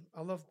farming.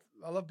 I love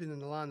being in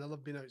the land. I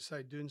love being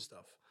outside doing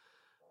stuff.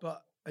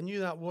 But I knew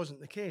that wasn't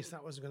the case.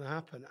 That wasn't going to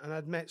happen. And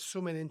I'd met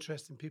so many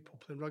interesting people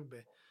playing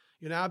rugby.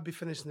 I'd be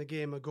finishing the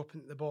game, I'd go up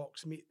into the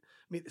box, meet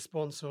the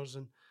sponsors,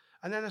 and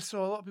then I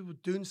saw a lot of people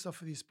doing stuff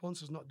for these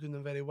sponsors, not doing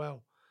them very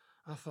well.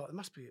 I thought, it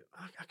must be,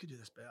 I could do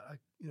this better,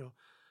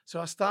 So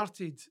I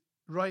started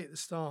right at the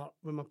start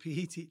with my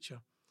PE teacher,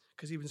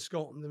 because he was in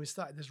Scotland, and we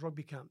started this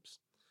rugby camps,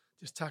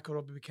 just tackle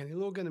rugby with Kenny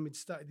Logan, and we'd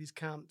started these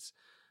camps.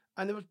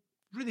 And they were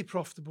really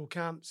profitable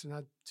camps, and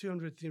had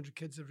 200, 300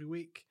 kids every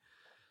week.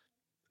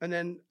 And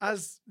then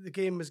as the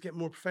game was getting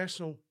more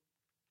professional,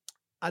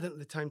 I didn't have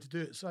the time to do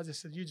it. So I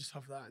just said, you just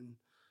have that, and,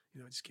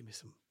 just give me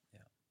some.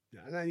 Yeah.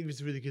 And then he was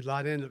a really good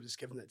lad. I ended up just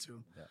giving it to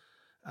him.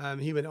 Yeah.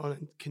 He went on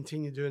and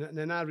continued doing it. And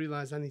then I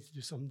realised I need to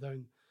do something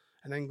down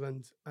in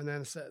England. And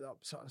then I set up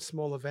sort of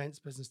small events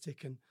business,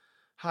 taking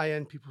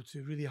high-end people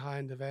to really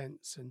high-end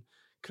events and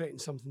creating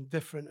something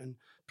different and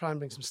trying to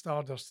bring some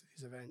stardust to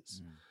these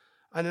events.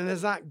 And then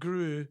as that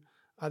grew,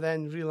 I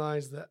then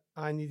realised that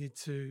I needed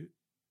to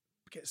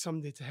get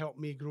somebody to help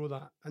me grow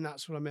that. And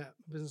that's where I met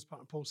my business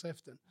partner, Paul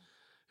Sefton,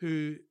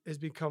 who has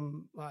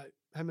become, like,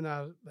 him and I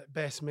are like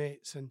best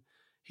mates. And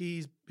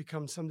he's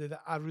become somebody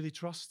that I really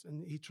trust,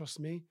 and he trusts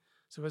me.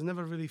 So I was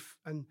never really...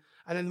 And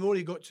then the more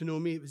he got to know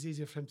me, it was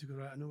easier for him to go,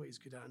 right, I know what he's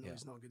good at, I know what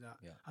he's not good at.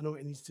 Yeah. I know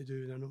what he needs to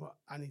do, and I know what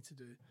I need to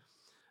do.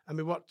 And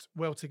we worked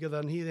well together,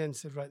 and he then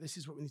said, right, this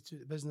is what we need to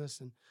do at the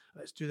business, and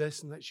let's do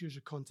this, and let's use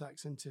your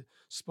contacts into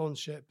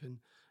sponsorship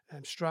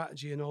and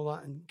strategy and all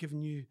that, and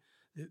giving you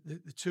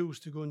the tools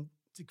to go and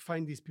to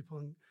find these people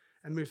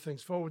and move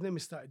things forward. And then we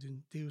started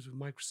doing deals with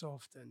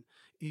Microsoft and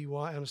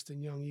EY, Ernst &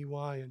 Young,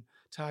 EY, and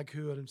Tag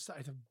Heuer, and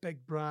started to have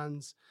big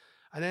brands.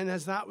 And then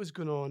as that was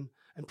going on,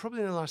 and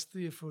probably in the last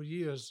 3 or 4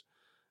 years,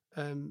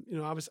 I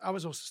was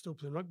also still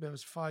playing rugby. I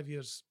was 5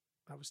 years,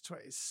 I was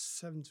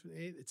 27,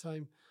 28 at the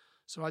time.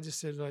 So I just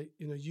said, right,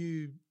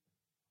 you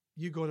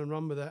go on and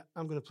run with it.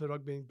 I'm going to play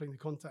rugby and bring the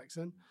contacts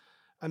in.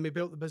 And we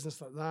built the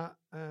business like that.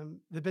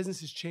 The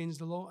business has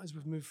changed a lot as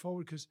we've moved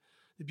forward, because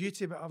the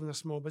beauty about having a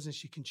small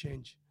business, you can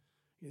change.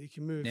 You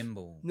can move.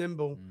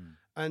 Nimble.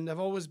 And I've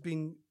always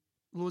been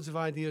loads of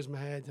ideas in my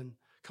head, and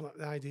come up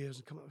with ideas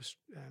and come up with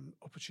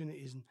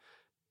opportunities and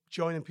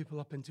joining people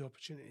up into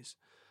opportunities.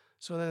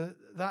 So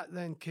that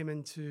then came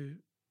into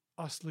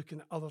us looking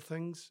at other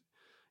things,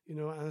 and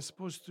I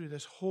suppose through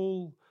this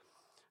whole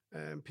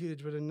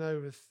period we're in now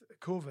with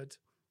COVID,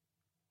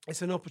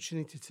 it's an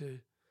opportunity to,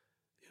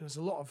 there's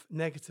a lot of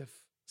negative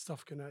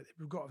stuff going out there.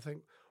 We've got to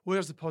think,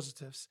 where's the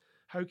positives?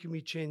 How can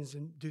we change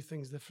and do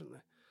things differently?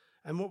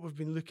 And what we've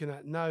been looking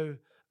at now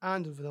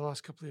and over the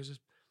last couple of years is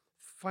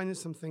finding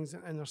some things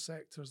in our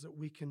sectors that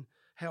we can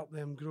help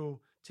them grow,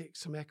 take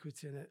some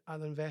equity in it,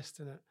 either invest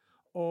in it,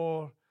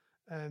 or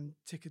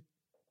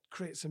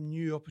create some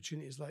new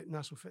opportunities like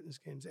National Fitness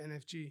Games,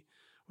 NFG,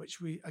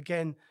 which we,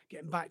 again,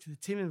 getting back to the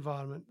team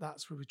environment,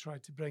 that's where we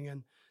tried to bring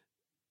in,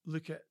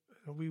 look at,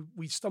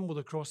 we stumbled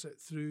across it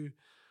through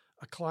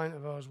a client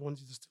of ours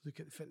wanted us to look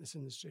at the fitness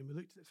industry, and we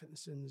looked at the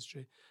fitness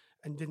industry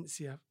and didn't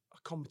see a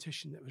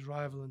competition that was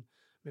rivaling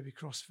maybe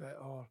CrossFit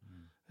or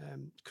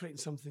creating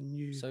something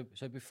new. So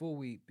before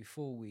we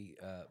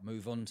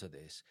move on to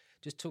this,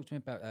 just talk to me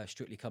about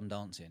Strictly Come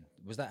Dancing.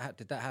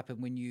 Did that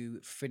happen when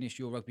you finished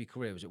your rugby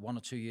career? Was it 1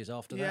 or 2 years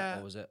after that,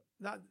 or was it?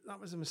 That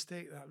was a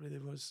mistake. That really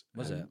was.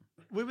 Was it?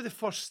 We were the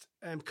first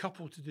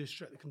couple to do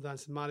Strictly Come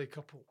Dancing, married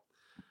couple,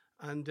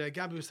 and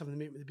Gabby was having a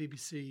meeting with the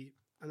BBC,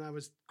 and I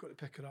was going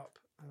to pick her up,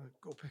 and I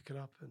go pick her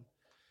up, and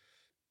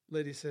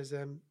lady says,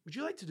 "Would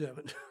you like to do it?" I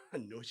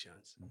went, "No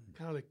chance.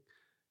 Can't really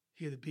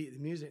hear the beat of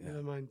the music.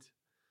 Never mind.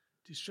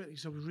 Do Strictly.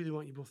 So we really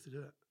want you both to do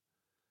it."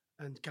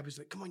 And Gabby's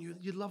like, "Come on,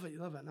 you'd love it, you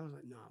love it." And I was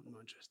like, "No, I'm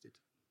not interested."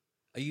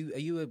 Are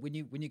you when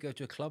you go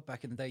to a club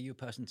back in the day, you a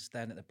person to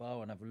stand at the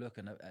bar and have a look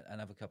and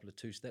have a couple of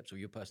 2 steps, or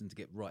you a person to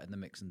get right in the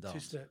mix and dance? 2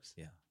 steps.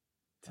 Yeah.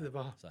 To the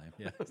bar. Same.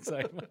 Yeah.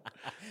 Same.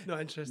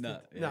 Not interested.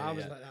 No, I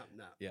was like that.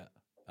 No. Yeah.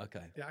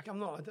 Okay. Yeah, I'm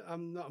not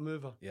a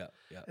mover. Yeah.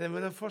 Yeah. And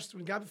then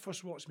when Gabby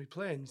first watched me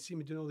playing, see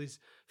me doing all these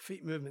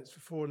feet movements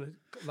before the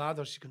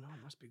ladder, she's going, "Oh, I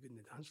must be good in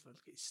the dance floor.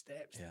 Look at his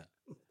steps." Yeah.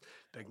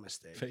 Big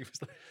mistake. Big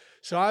mistake.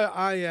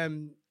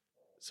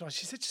 So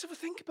she said, "Just have a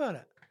think about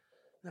it."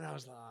 And I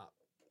was like,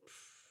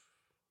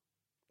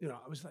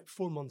 I was like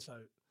 4 months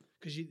out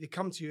because they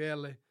come to you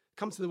early,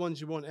 come to the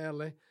ones you want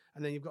early,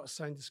 and then you've got to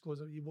sign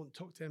disclosure. You won't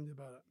talk to anybody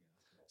about it.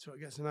 So it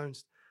gets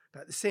announced.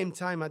 But at the same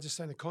time, I just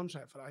signed a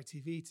contract for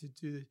ITV to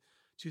do the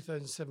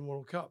 2007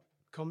 World Cup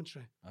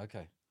commentary.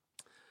 Okay.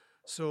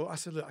 So I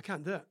said, "Look, I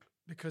can't do it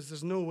because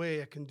there's no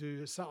way I can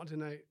do a Saturday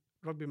night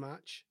rugby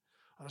match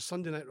or a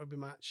Sunday night rugby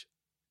match.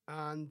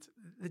 And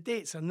the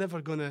dates are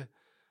never going to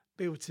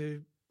be able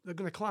to, they're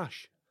going to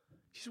clash."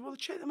 She said, "Well,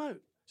 check them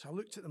out." So I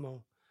looked at them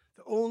all.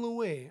 The only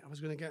way I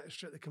was going to get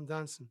Strictly Come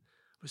Dancing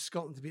was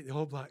Scotland to beat the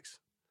All Blacks.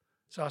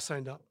 So I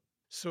signed up.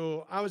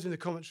 So I was in the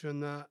commentary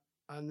on that.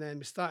 And then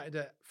we started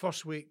it.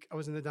 First week, I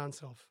was in the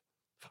dance-off.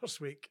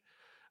 First week.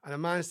 And I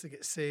managed to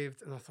get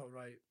saved. And I thought,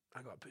 right,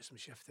 I got to put some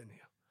shift in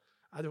here.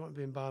 I don't want to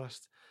be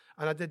embarrassed.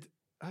 And I think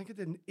I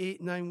did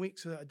 8-9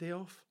 weeks without a day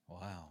off.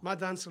 Wow. My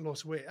dancer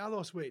lost weight. I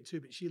lost weight too,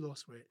 but she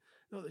lost weight.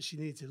 Not that she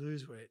needed to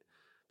lose weight,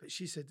 but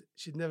she said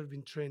she'd never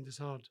been trained as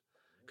hard.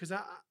 Because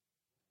I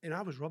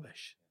was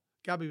rubbish.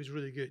 Gabby was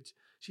really good.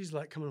 She's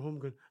like coming home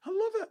going, "I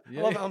love it.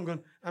 I love it." I'm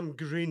going, I'm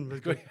green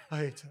with going, "I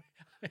hate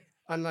it."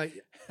 And like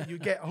I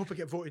hope I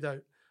get voted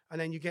out. And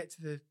then you get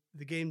to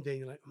the game day and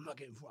you're like, I'm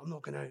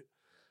not going out.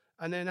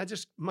 And then I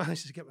just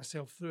managed to get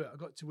myself through it. I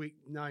got to week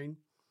 9.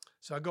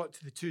 So I got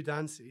to the 2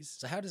 dances.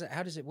 So how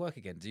does it work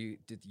again?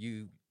 Did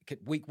you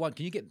week 1?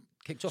 Can you get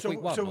kicked off week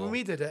 1? So when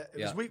we did it,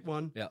 it was week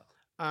 1. Yeah.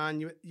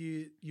 And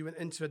you went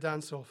into a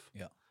dance off.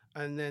 Yeah.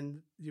 And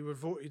then you were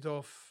voted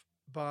off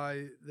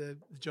by the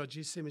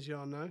judges, same as you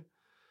are now.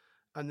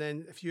 And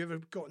then if you ever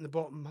got in the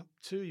bottom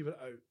 2, you were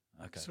out.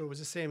 Okay. So it was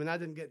the same. And I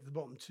didn't get to the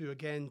bottom 2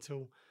 again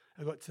until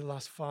I got to the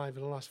last 5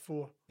 and the last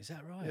 4. Is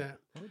that right? Yeah.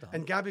 Well done.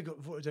 And Gabby got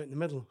voted out in the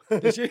middle.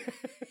 Did she?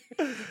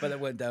 But that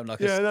went down like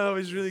no, it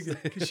was really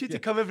good. Because she had to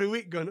come every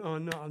week going, "Oh,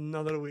 not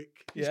another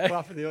week." Just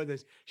clapping the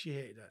audience. She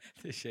hated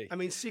it. Did she? I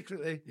mean,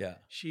 secretly,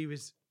 she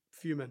was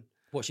fuming.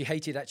 What, she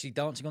hated actually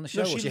dancing on the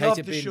show, No, or she loved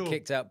hated the being show.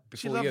 kicked out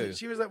She before loved you? it.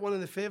 She was like one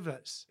of the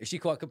favourites. Is she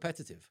quite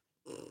competitive?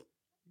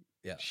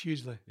 Yeah.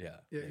 Hugely.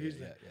 Yeah.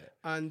 Hugely. Yeah.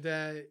 And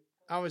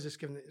I was just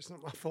giving it, it's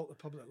not my fault the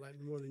public like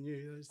me more than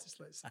you. It's just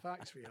like, it's the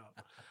facts, sweetheart.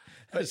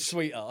 But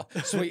sweetheart.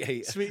 Sweet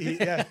heat. Sweet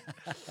heat, yeah.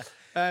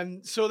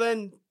 So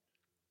then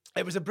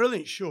it was a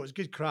brilliant show. It was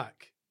good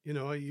crack.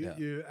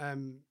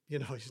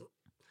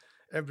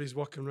 Everybody's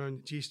walking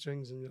around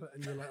G-strings and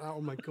you're like,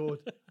 "Oh my God,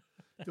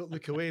 don't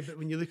look away." But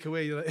when you look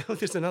away, you're like, "Oh,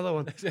 there's another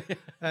one."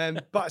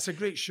 But it's a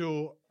great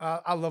show.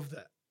 I loved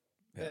it.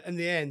 Yeah. In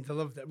the end, I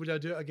loved it. Would I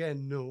do it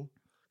again? No.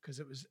 Because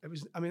it was.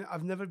 I mean,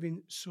 I've never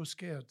been so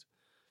scared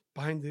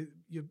behind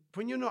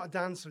when you're not a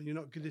dancer, you're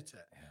not good at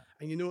it. Yeah.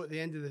 And you know at the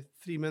end of the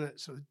 3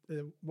 minutes or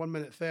the 1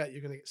 minute 30,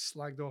 you're going to get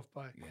slagged off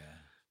by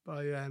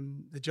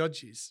the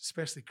judges,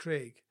 especially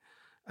Craig.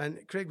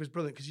 And Craig was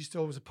brilliant because he used to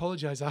always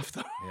apologise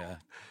after. Yeah.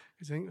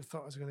 Because I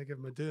thought I was going to give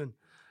him a doing.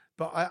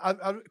 But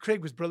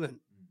Craig was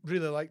brilliant.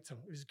 Really liked him.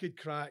 It was a good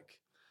crack.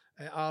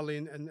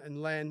 Arlene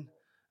and Len.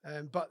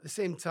 But at the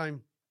same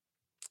time,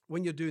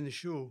 when you're doing the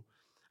show,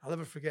 I'll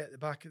never forget the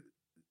back of,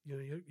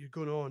 you're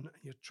going on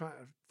and you're trying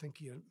to think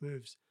of your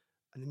moves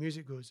and the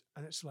music goes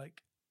and it's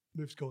like,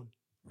 moves gone.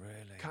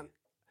 Really?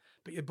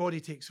 But your body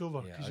takes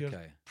over because you're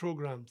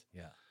programmed.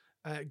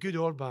 Yeah. Good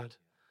or bad.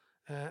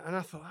 And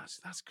I thought,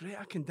 that's great.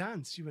 I can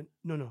dance. She went,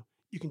 no,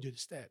 you can do the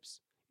steps.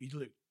 You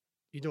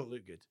don't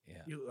look good.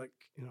 Yeah. You look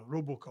like,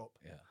 RoboCop.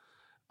 Yeah.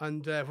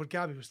 And where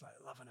Gabby was like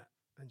loving it.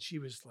 And she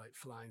was like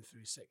flying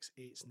through 6,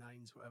 8s,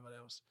 9s, whatever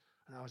else.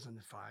 And I was on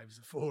the 5s,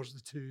 the 4s,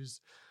 the 2s.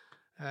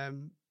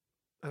 And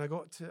when I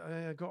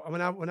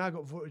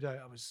got voted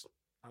out,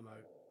 I'm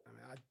out. I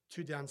mean, I had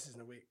 2 dances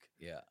in a week.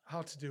 Yeah.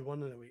 Hard to do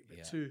 1 in a week,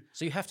 but 2.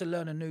 So you have to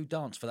learn a new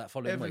dance for that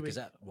following Every week. week. Is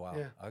that wow?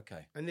 Yeah.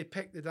 Okay. And they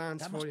pick the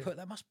dance for you.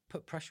 That must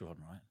put pressure on,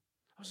 right?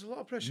 There's a lot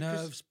of pressure.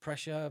 Nerves,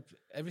 pressure,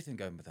 everything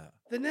going with that.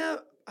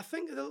 I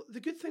think the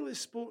good thing with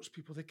sports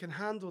people, they can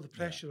handle the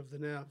pressure of the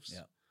nerves.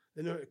 Yeah.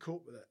 They know how to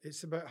cope with it.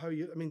 It's about how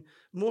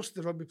most of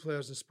the rugby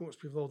players and sports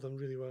people have all done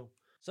really well.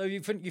 So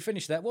you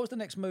finished that. What was the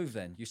next move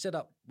then? You set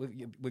up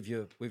with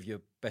your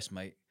best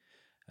mate,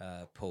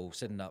 Paul,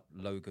 setting up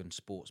Logan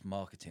Sports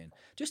Marketing.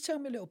 Just tell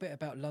me a little bit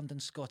about London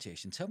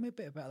Scottish and tell me a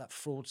bit about that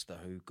fraudster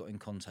who got in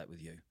contact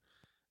with you.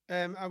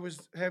 I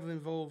was heavily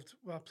involved.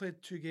 Well, I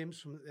played 2 games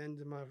from the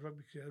end of my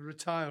rugby career. I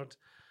retired,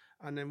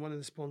 and then one of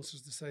the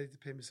sponsors decided to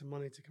pay me some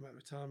money to come out of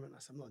retirement. I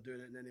said, I'm not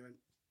doing it. And then I went,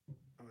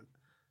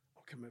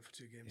 I'll come out for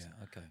 2 games.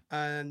 Yeah, okay.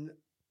 And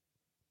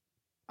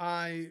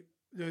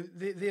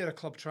they're a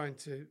club trying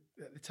to,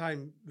 at the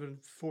time, we're in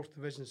 4th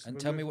division. So and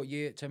tell me what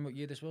year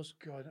this was?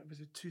 God, that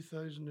was in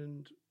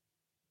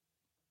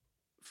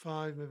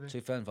 2005, maybe.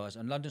 2005.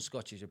 And London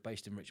Scottish are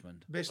based in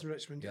Richmond. Based in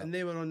Richmond. Yeah. And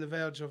they were on the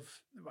verge of,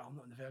 well,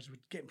 not on the verge, we're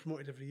getting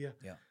promoted every year.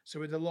 Yeah.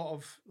 So we had a lot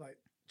of, like,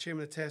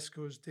 Chairman of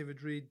Tesco's,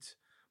 David Reid,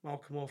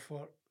 Malcolm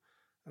Offord,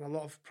 and a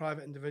lot of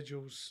private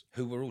individuals.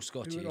 Who were all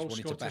Scottish,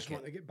 wanting to back it.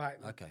 Wanting to get back.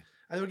 Okay.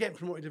 And they were getting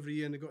promoted every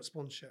year and they got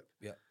sponsorship.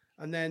 Yeah.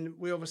 And then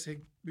we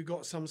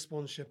got some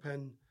sponsorship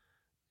in.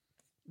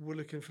 We're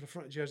looking for a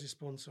front jersey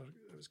sponsor.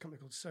 It was a company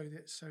called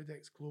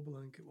Soudex Global,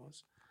 I think it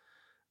was.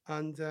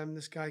 And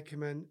this guy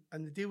came in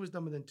and the deal was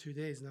done within 2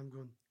 days. And I'm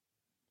going,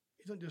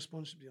 you don't do a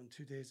sponsorship deal in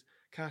 2 days.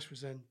 Cash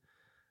was in.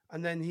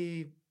 And then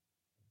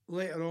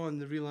later on,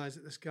 they realised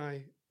that this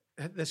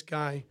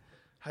guy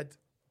had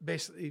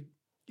basically,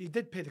 he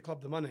did pay the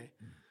club the money,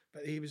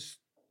 but he was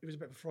a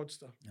bit of a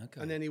fraudster.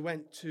 Okay. And then he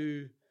went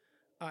to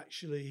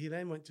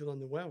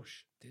London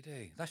Welsh. Did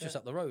he? That's just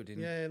up the road.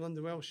 Yeah,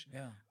 London Welsh.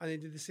 Yeah. And he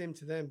did the same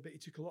to them, but he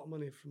took a lot of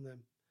money from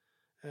them.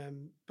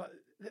 But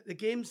the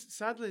games,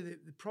 sadly,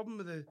 the problem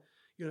with it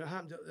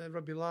happened at the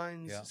Rugby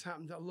Lions. Yeah. It's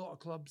happened at a lot of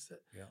clubs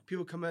that Yeah.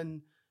 people come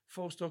in,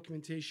 false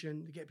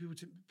documentation, they get people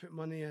to put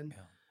money in,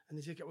 and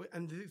they take it away.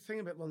 And the thing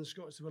about London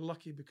Scots, they were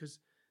lucky because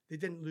they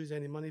didn't lose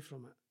any money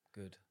from it.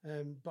 Good.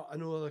 But I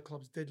know other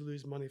clubs did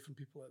lose money from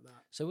people like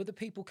that. So were the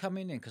people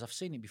coming in, because I've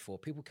seen it before,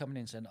 people coming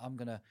in saying, I'm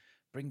going to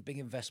bring big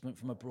investment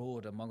from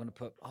abroad and I'm going to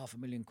put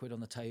 £500,000 on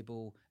the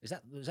table. Is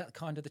that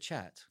kind of the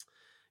chat?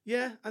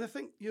 Yeah, and I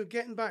think you're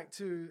getting back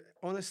to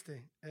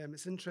honesty.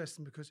 It's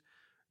interesting because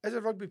as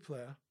a rugby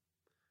player,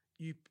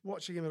 you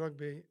watch a game of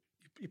rugby,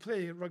 you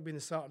play rugby on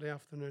the Saturday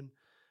afternoon,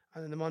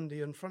 and on the Monday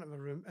you're in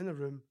a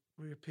room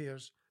with your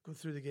peers going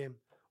through the game.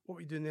 What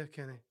were you doing there,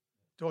 Kenny?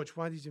 Dodge,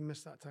 why did you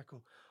miss that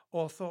tackle?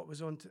 Oh, I thought it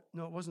was on.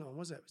 No, it wasn't on,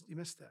 was it? You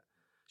missed it.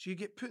 So you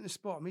get put in the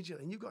spot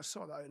immediately and you've got to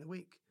sort that out in a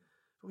week.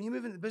 But when you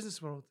move into the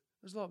business world,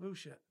 there's a lot of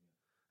bullshit.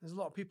 There's a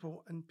lot of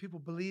people and people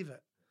believe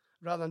it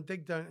rather than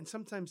dig down. And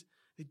sometimes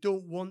they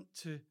don't want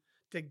to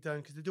dig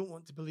down because they don't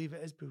want to believe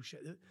it is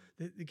bullshit.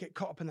 They get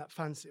caught up in that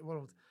fancy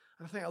world.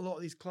 And I think a lot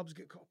of these clubs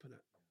get caught up in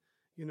it.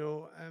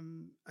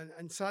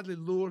 And sadly,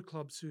 lower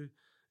clubs who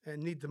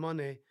need the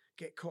money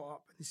get caught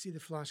up and they see the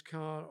flash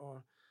car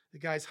or the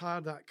guy's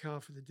hired that car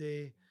for the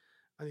day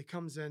and he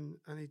comes in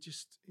and he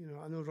just,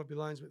 I know Rugby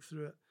Lions went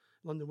through it,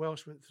 London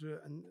Welsh went through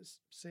it, and it's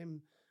the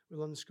same with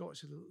London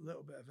Scottish, a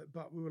little bit of it,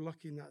 but we were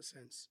lucky in that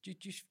sense. Do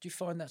you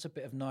find that's a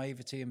bit of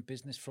naivety in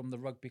business from the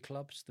rugby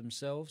clubs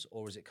themselves,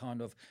 or is it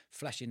kind of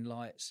flashing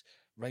lights,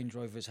 Range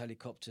Rovers,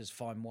 helicopters,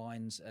 fine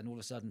wines, and all of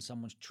a sudden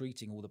someone's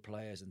treating all the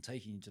players and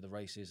taking you to the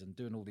races and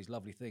doing all these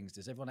lovely things?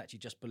 Does everyone actually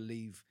just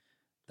believe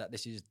that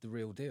this is the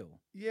real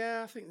deal?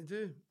 Yeah, I think they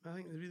do. I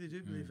think they really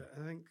do believe it.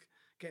 I think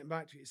getting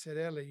back to what you said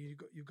earlier,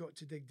 you've got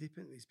to dig deep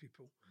into these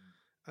people,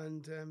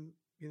 and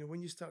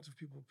when you start to have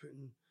people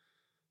putting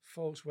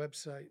false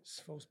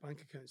websites, false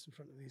bank accounts in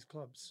front of these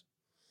clubs,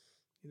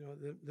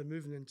 they're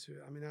moving into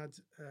it. I mean, I had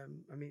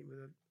a meeting with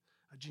a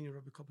junior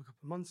rugby club a couple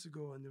of months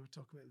ago, and they were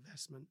talking about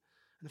investment.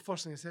 And the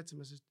first thing I said to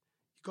them is,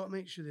 you've got to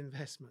make sure the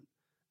investment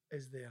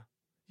is there.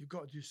 You've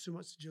got to do so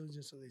much due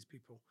diligence on these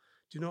people.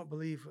 Do not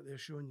believe what they're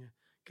showing you.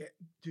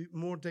 Do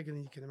more digging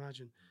than you can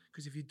imagine.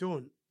 Because if you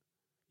don't,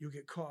 you'll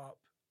get caught up,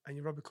 and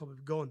your rugby club will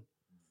be gone,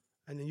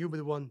 and then you'll be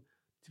the one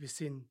to be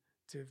seen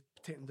to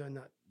take them down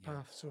that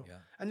path. So,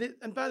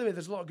 and by the way,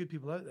 there's a lot of good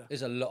people out there.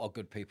 There's a lot of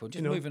good people.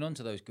 Just moving on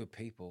to those good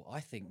people, I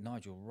think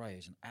Nigel Ray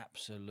is an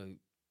absolute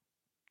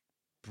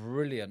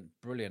brilliant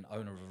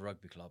owner of a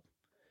rugby club.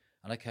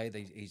 And okay,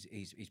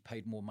 he's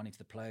paid more money to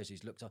the players,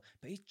 he's looked up,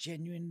 but he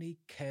genuinely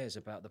cares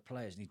about the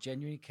players, and he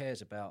genuinely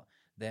cares about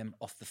them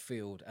off the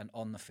field and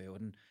on the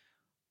field. And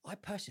I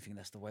personally think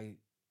that's the way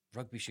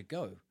rugby should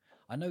go.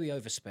 I know he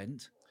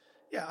overspent.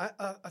 Yeah,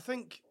 I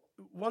think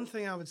one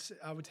thing I would say,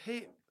 I would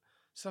hate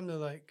somebody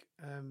like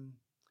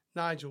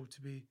Nigel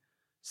to be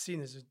seen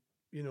as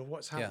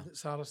what's happened at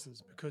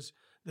Saracens, because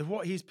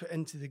what he's put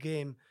into the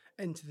game,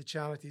 into the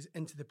charities,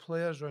 into the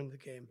players around the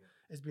game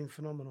has been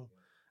phenomenal,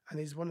 and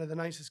he's one of the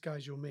nicest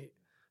guys you'll meet.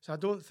 So I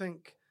don't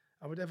think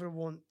I would ever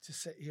want to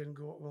sit here and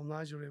go, well,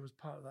 Nigel Ray was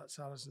part of that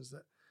Saracens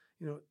that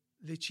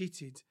they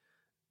cheated,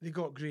 they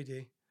got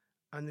greedy,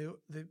 and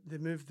they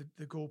moved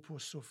the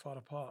goalposts so far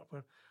apart.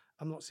 Where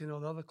I'm not saying all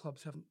the other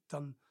clubs haven't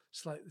done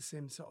slightly the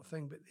same sort of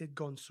thing, but they'd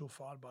gone so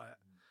far by it.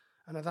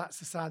 And that's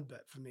the sad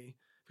bit for me,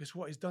 because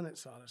what he's done at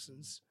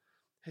Saracens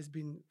has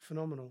been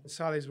phenomenal.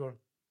 Sarries were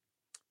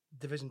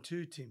Division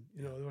 2 team,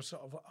 they were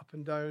sort of up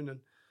and down,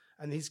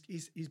 and he's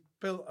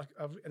built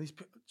and he's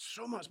put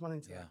so much money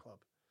into that club.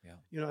 Yeah.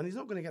 You know, and he's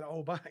not going to get it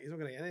all back. He's not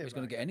going to get anything. He's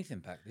going to get anything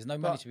back. There's no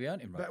money to be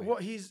earned in rugby. But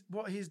what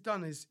he's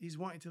done is he's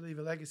wanted to leave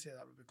a legacy at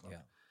that rugby club. Yeah.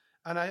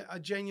 And I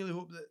genuinely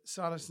hope that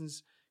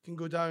Saracens can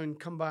go down,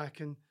 come back,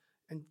 and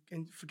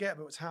forget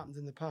about what's happened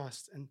in the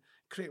past and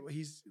create what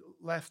he's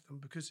left them,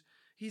 because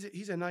he's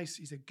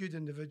a good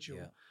individual.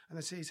 Yeah. And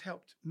I say he's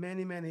helped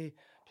many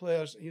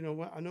players. You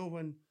know, I know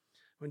when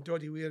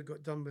Doddy Weir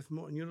got done with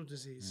motor neural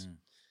disease,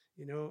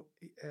 you know,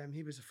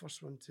 he was the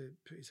first one to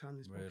put his hand in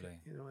his pocket.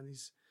 You know, and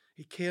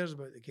he cares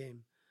about the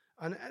game,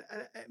 and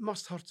it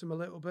must hurt him a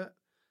little bit.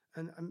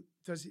 And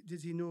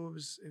did he know it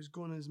was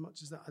going as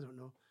much as that? I don't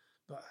know.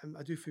 But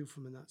I do feel for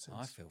him in that sense.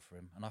 I feel for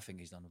him, and I think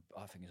he's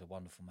a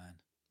wonderful man.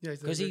 Yeah,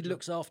 because he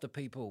looks after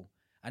people,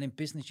 and in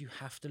business you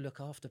have to look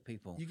after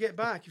people. You get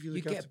back if you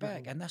look after people. You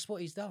get back, and that's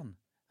what he's done.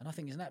 And I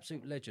think he's an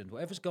absolute legend.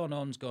 Whatever's gone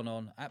on's gone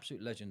on.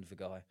 Absolute legend of a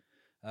guy.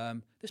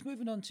 Let's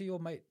moving on to your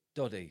mate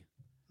Doddy.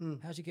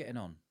 How's he getting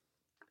on?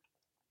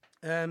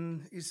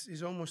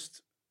 He's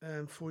almost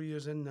 4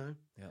 years in now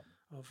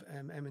of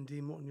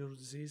M&D, motor neural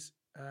disease.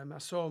 I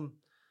saw him.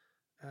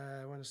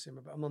 I want to see him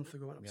about a month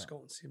ago. I went up to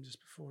Scotland to see him just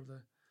before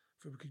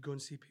we could go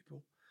and see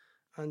people,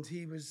 and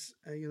he was,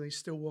 he's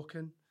still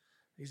walking.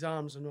 His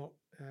arms are not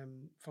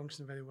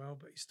functioning very well,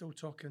 but he's still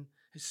talking.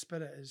 His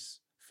spirit is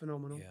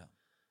phenomenal.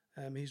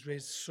 Yeah. He's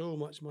raised so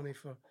much money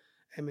for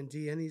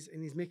M&D, and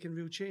he's making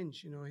real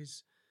change. You know,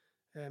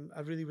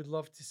 I really would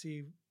love to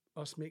see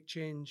us make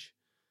change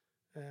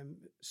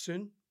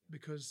soon,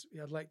 because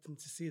I'd like them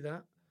to see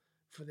that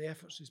for the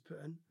efforts he's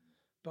put in.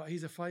 But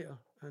he's a fighter,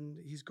 and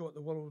he's got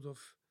the world of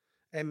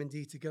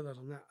M&D together,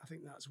 and I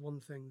think that's one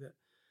thing that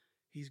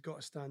he's got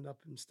to stand up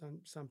and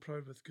stand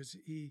proud with, because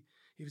he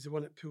was the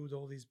one that pulled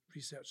all these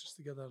researchers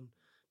together and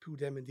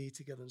pulled M&D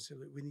together and said,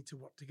 look, we need to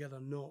work together,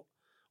 not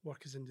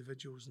work as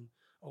individuals, and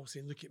all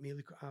saying, look at me,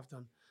 look what I've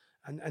done.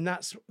 And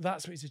that's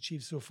what he's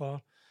achieved so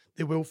far.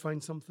 They will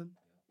find something.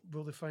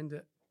 Will they find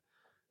it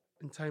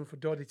in time for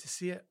Doddy to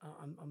see it?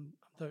 I'm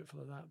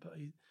doubtful of that, but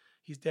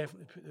he's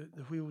definitely put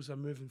the wheels are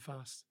moving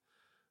fast.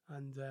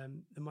 And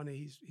the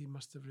money he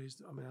must have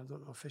raised, I mean, I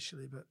don't know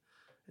officially, but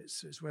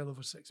it's well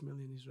over 6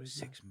 million he's raised.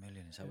 6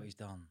 million, is that what he's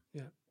done?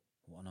 Yeah.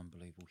 What an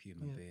unbelievable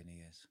human being he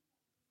is.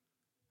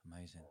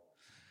 Amazing.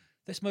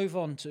 Let's move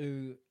on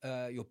to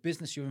your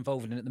business you're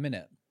involved in at the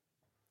minute.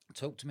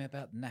 Talk to me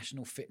about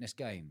National Fitness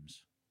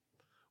Games.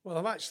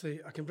 Well,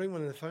 I can bring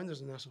one of the founders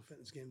of the National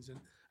Fitness Games in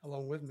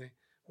along with me,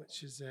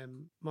 which is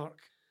Mark.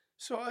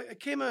 So I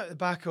came out at the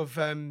back of,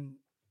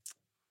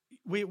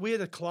 we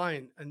had a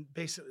client, and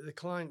basically the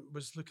client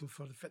was looking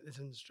for the fitness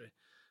industry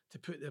to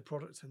put their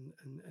product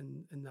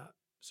in that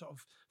sort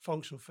of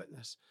functional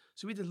fitness.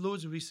 So we did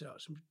loads of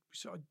research, and we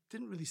sort of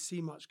didn't really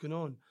see much going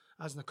on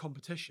as in a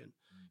competition.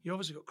 You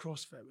obviously got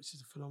CrossFit, which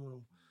is a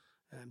phenomenal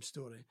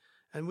story.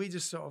 And we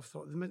just sort of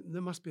thought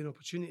there must be an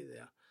opportunity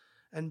there.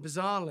 And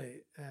bizarrely,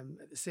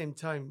 at the same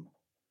time,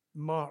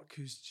 Mark,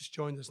 who's just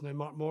joined us now,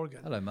 Mark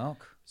Morgan. Hello,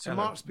 Mark. So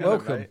Hello. Mark's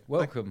been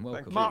welcome.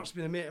 Mark's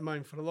been a mate of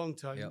mine for a long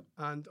time,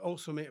 and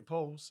also a mate of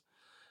Paul's.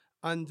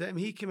 And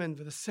he came in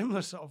with a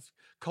similar sort of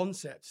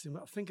concept. And we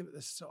were thinking about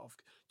this sort of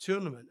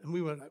tournament, and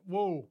we were like,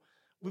 "Whoa,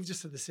 we've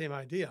just had the same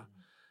idea."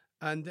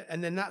 And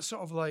then that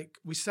sort of like,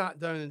 we sat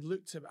down and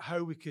looked at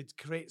how we could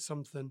create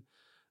something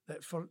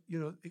that, for, you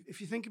know,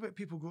 if you think about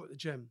people go to the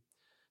gym,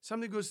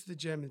 somebody goes to the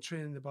gym and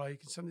training the bike,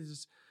 and somebody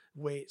does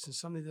weights, and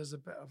somebody does a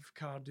bit of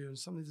cardio, and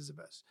somebody does a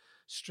bit of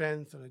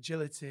strength and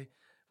agility.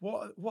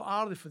 What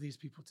are they for these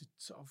people to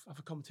sort of have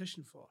a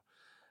competition for?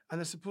 And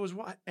I suppose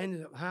what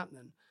ended up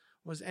happening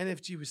was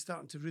NFG was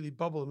starting to really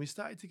bubble, and we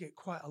started to get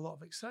quite a lot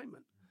of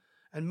excitement.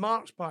 And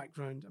Mark's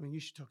background, I mean, you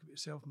should talk about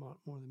yourself, Mark,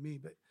 more than me,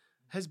 but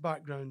his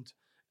background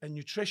in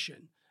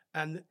nutrition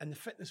and the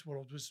fitness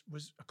world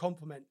was a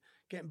compliment.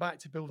 Getting back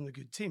to building a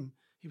good team,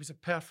 he was a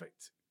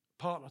perfect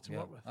partner to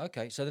work with.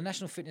 Okay, so the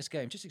National Fitness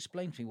Games, just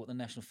explain to me what the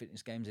National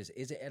Fitness Games is.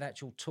 Is it an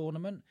actual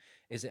tournament?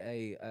 Is it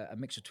a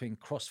mix between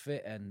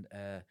CrossFit and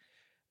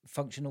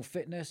functional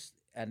fitness?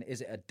 And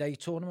is it a day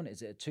tournament?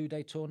 Is it a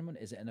 2-day tournament?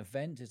 Is it an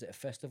event? Is it a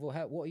festival?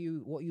 What are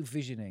you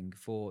visioning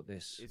for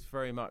this? It's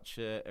very much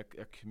a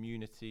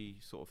community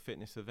sort of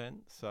fitness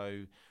event.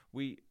 So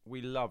we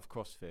love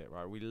CrossFit,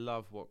 right? We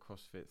love what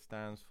CrossFit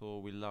stands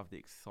for. We love the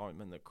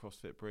excitement that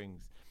CrossFit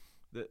brings.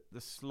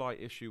 The slight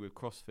issue with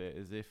CrossFit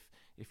is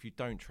if you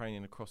don't train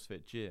in a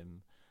CrossFit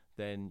gym,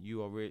 then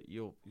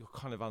you're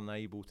kind of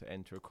unable to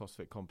enter a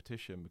CrossFit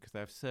competition, because they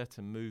have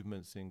certain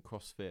movements in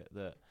CrossFit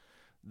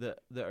that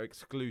are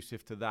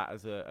exclusive to that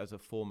as a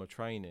form of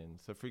training.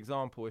 So, for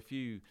example,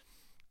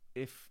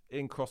 if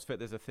in CrossFit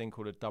there's a thing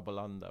called a double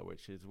under,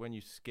 which is when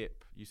you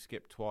skip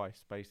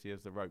twice, basically,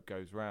 as the rope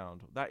goes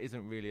round. That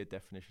isn't really a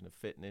definition of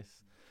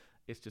fitness.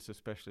 It's just a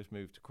specialist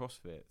move to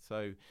CrossFit.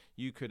 So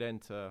you could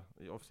enter,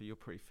 obviously you're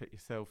pretty fit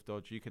yourself,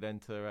 Dodge, you could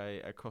enter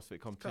a CrossFit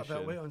competition. Cut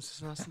that weight on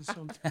just asking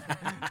something.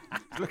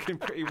 Looking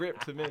pretty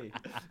ripped to me.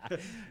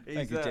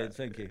 Thank you, Jed,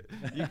 thank you.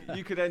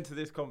 You could enter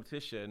this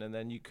competition, and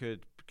then you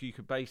could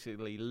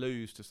basically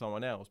lose to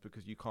someone else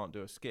because you can't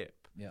do a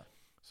skip. Yeah.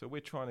 So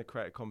we're trying to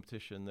create a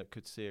competition that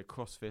could see a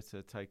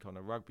CrossFitter take on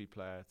a rugby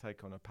player,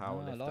 take on a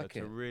powerlifter,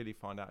 to really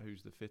find out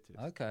who's the fittest.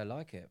 Okay, I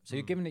like it. So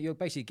you're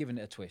basically giving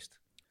it a twist.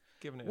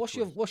 Giving it What's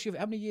a twist.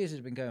 how many years has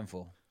it been going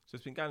for? So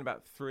it's been going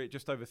about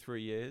just over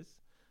 3 years.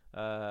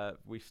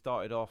 We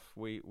started off,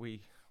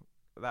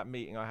 that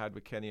meeting I had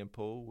with Kenny and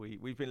Paul,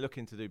 we've been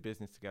looking to do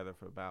business together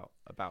for about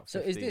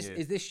 15 years.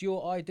 Is this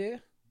your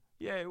idea?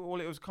 Yeah, well,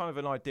 it was kind of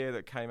an idea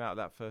that came out of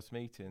that first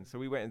meeting. So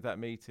we went into that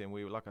meeting.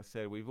 Like I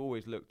said, we've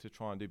always looked to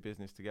try and do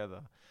business together.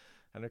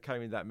 And I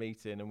came into that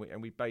meeting,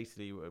 and we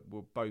basically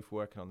were both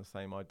working on the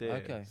same idea.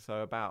 Okay.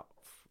 So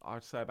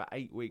I'd say about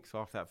 8 weeks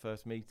after that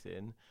first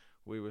meeting,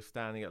 we were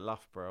standing at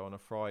Loughborough on a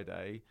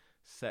Friday,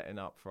 setting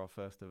up for our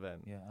first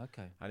event. Yeah,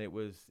 okay. And it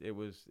was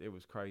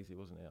crazy,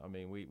 wasn't it? I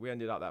mean, we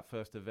ended up that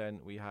first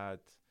event. We had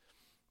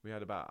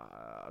about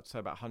I'd say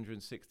about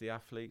 160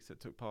 athletes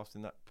that took part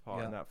in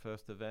that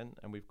first event,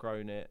 and we've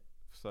grown it.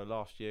 So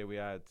last year we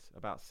had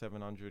about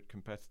 700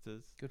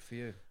 competitors. Good for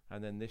you.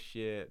 And then this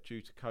year,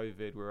 due to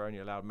COVID, we were only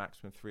allowed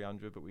maximum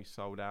 300, but we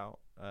sold out.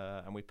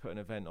 And we put an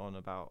event on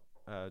about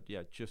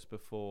just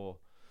before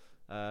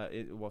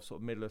it was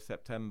sort of middle of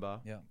September.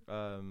 Yeah.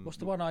 What's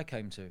the one I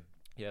came to?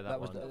 Yeah,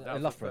 that was one. the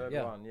That was the third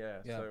one. Yeah.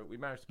 Yeah. So we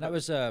managed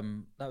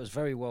to. That was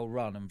very well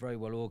run and very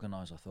well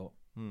organised, I thought.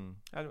 And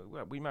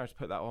we managed to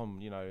put that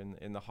on,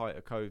 in the height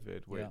of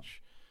COVID,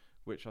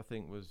 which I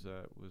think was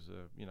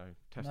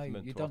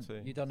testament to our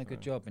team. You've done a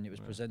good job, and it was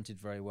presented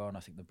very well, and I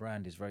think the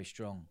brand is very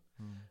strong.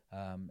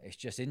 It's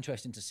just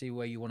interesting to see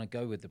where you want to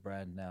go with the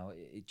brand now.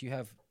 Do you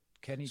have,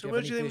 Kenny? So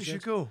where do you think we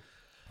should go?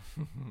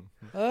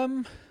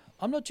 I'm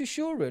not too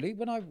sure really.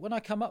 When I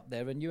come up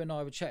there and you and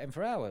I were chatting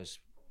for hours,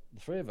 the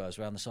three of us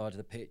around the side of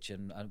the pitch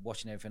and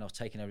watching everything, I was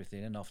taking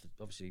everything in. After,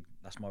 obviously,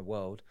 that's my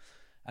world,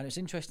 and it's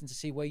interesting to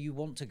see where you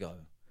want to go.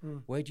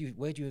 Where do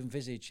you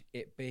envisage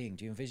it being?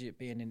 Do you envisage it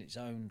being in its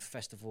own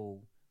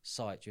festival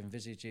site? Do you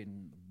envisage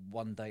in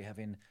one day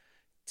having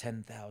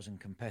 10,000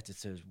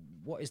 competitors?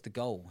 What is the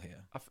goal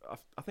here?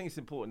 I think it's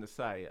important to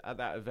say at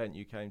that event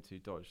you came to,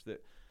 Dodge,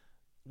 that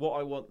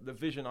the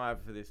vision I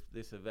have for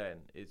this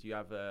event is you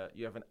have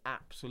an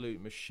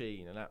absolute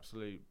machine, an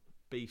absolute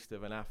beast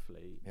of an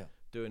athlete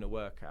doing a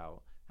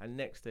workout, and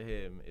next to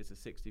him is a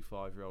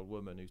 65-year-old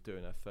woman who's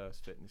doing her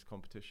first fitness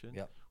competition.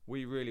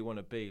 We really want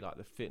to be like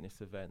the fitness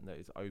event that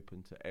is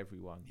open to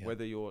everyone,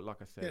 whether you're, like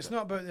I said... it's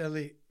not about the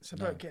elite, it's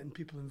about getting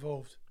people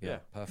involved. Yeah,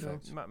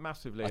 perfect.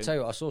 Massively. I tell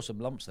you what, I saw some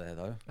lumps there,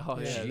 though. Oh,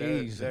 yeah.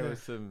 There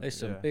was some... There's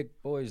some big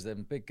boys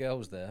and big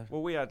girls there.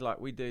 Well,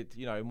 we did,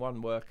 in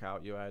one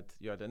workout, you had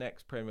an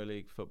ex-Premier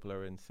League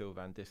footballer in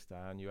Sylvain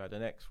Distin, you had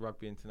an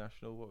ex-rugby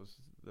international, what was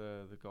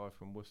the guy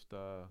from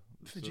Worcester?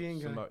 Fijian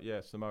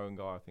guy. Samoan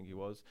guy, I think he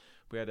was.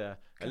 We had a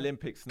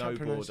Olympic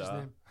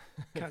snowboarder.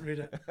 Can't read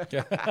it.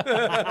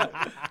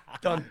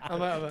 Done.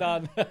 I'm out of it.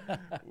 Done.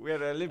 We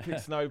had an Olympic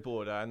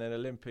snowboarder and an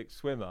Olympic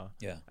swimmer.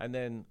 Yeah. And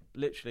then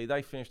literally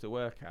they finished the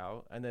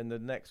workout, and then the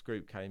next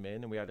group came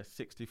in, and we had a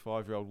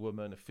 65-year-old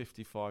woman, a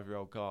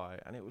 55-year-old guy,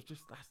 and it was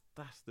just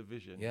that's the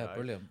vision. Yeah,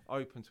 brilliant.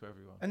 Open to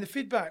everyone. And the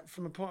feedback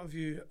from a point of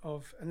view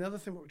of another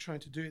thing what we're trying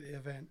to do at the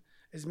event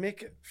is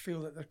make it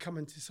feel that they're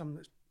coming to something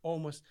that's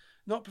almost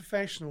not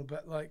professional,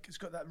 but like it's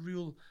got that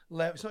real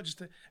level. It's not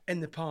just in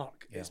the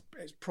park. Yeah.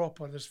 It's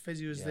proper. There's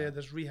physios there.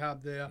 There's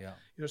rehab there.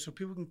 Yeah. So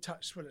people can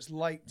touch what it's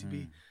like to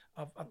be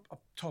a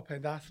top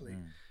end athlete.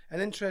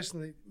 And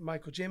interestingly,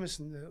 Michael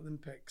Jameson, the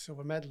Olympic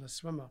silver medalist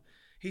swimmer,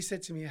 he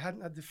said to me he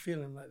hadn't had the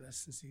feeling like this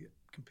since he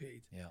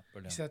competed. Yeah,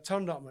 brilliant. He said, I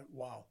turned up and went,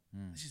 wow,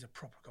 this is a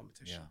proper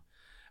competition.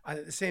 Yeah. And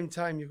at the same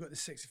time, you've got the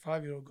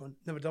 65-year-old going,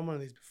 never done one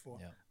of these before.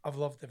 Yeah. I've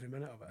loved every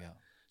minute of it. Yeah.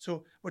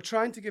 So we're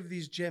trying to give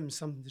these gyms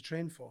something to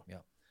train for. Yeah.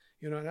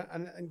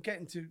 And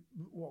getting to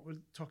what we're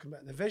talking about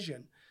in the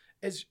vision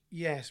is,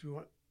 yes, we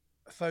want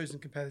 1,000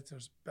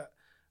 competitors, but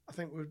I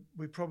think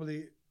we're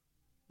probably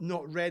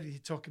not ready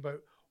to talk about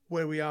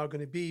where we are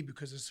going to be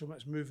because there's so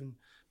much moving.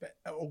 But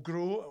it will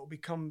grow. It will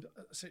become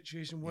a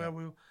situation where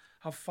we'll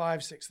have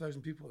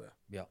 5,000-6,000 people there.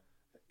 Yeah.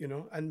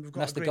 And we've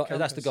got that's a great campus.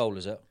 That's the goal,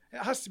 is it?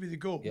 It has to be the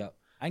goal. Yeah.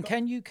 And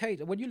can you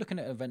cater, when you're looking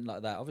at an event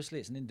like that, obviously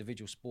it's an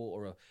individual sport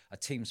or a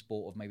team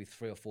sport of maybe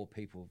 3 or 4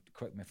 people,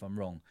 correct me if I'm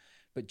wrong,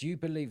 but do you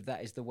believe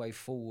that is the way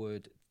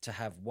forward to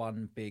have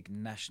one big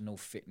national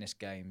fitness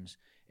games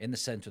in the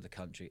centre of the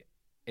country,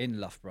 in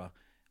Loughborough,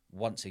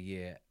 once a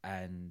year?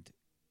 And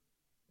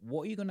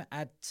what are you going to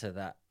add to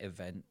that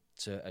event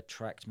to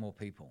attract more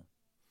people?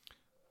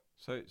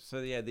 So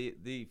yeah,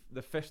 the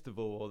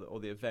festival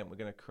or the event we're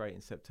going to create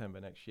in September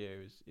next year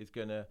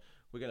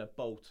we're going to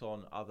bolt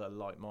on other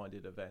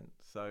like-minded events.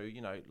 So,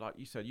 like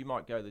you said, you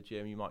might go to the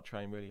gym, you might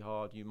train really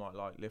hard, you might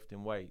like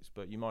lifting weights,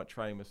 but you might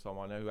train with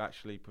someone who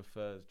actually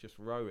prefers just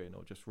rowing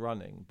or just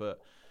running, but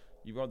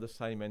you've got the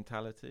same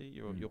mentality,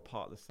 you're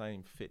part of the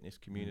same fitness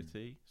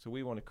community. So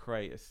we want to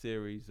create a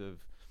series of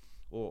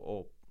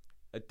or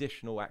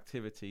additional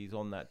activities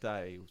on that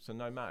day. So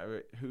no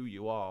matter who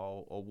you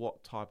are or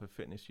what type of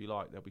fitness you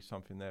like, there'll be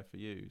something there for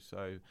you.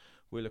 So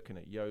we're looking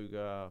at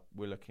yoga,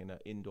 we're looking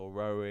at indoor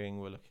rowing,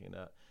 we're looking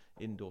at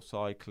indoor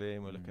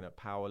cycling, we're looking at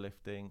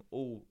powerlifting,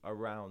 all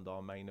around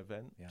our main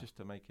event, just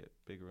to make it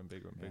bigger and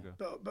bigger and bigger.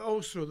 But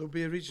also there'll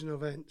be regional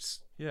events.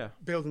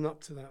 Building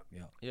up to that.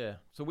 Yeah.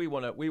 So we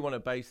want to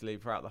basically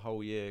throughout the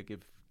whole year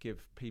give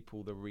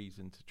people the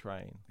reason to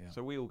train.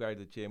 So we all go to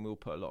the gym, we'll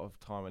put a lot of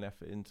time and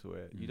effort into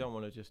it. You don't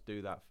want to just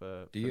do that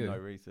for no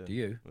reason. Do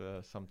you?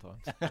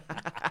 Sometimes.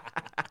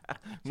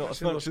 Not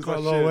as much as quite I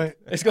a long should. way.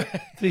 It's got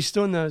 3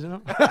 stone now, isn't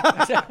it?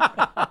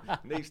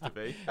 Needs to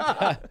be.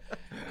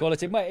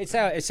 Quality, mate.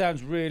 It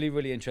sounds really,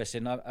 really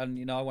interesting.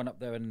 I went up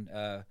there and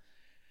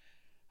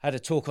had a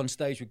talk on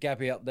stage with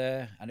Gabby up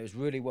there, and it was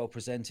really well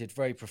presented,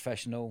 very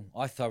professional.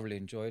 I thoroughly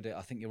enjoyed it.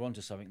 I think you're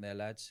onto something there,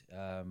 lads.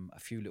 A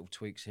few little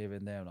tweaks here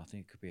and there, and I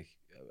think it could be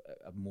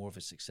a more of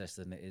a success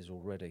than it is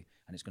already,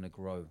 and it's going to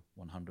grow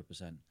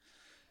 100%.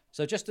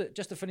 So just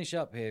to finish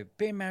up here,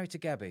 being married to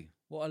Gabby,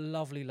 what a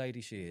lovely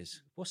lady she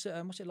is. What's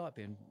it like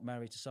being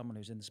married to someone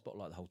who's in the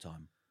spotlight the whole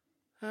time?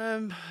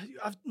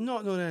 I've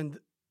not known end.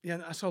 Yeah,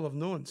 that's all I've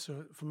known.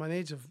 So from my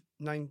age of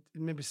 9,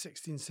 maybe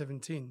 16,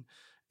 17,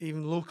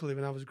 even locally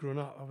when I was growing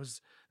up, I was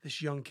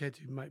this young kid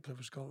who might play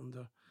for Scotland.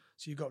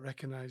 So you got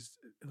recognised,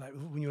 like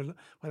when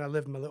I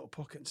lived in my little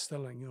pocket in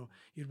Stirling,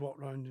 you'd walk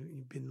around and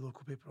you'd be in the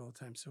local paper all the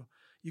time. So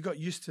you got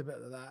used to a bit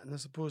of that. And I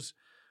suppose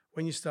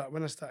when I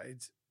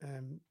started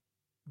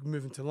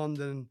moving to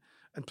London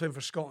and playing for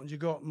Scotland, you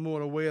got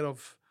more aware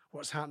of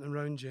what's happening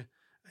around you,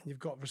 and you've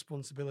got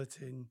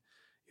responsibility, and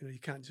you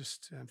can't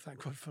just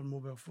thank God for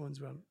mobile phones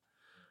weren't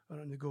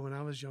on the go when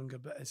I was younger.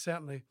 But it's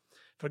certainly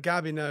for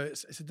Gabby now,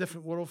 it's a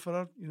different world for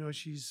her.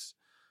 She's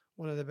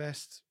one of the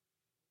best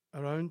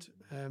around.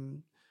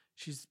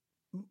 She's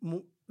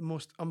the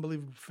most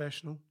unbelievable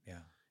professional.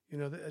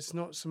 It's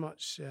not so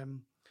much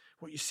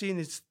what you see in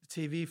the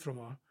TV from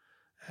her.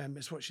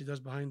 It's what she does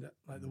behind it,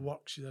 like the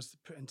work she does to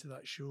put into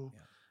that show.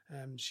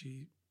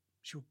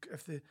 She'll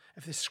if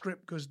the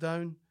script goes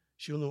down,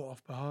 she'll know it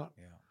off by heart.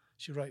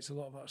 She writes a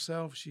lot of it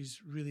herself.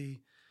 She's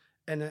really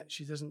in it.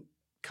 She doesn't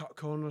cut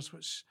corners,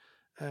 which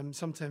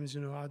sometimes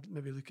I'd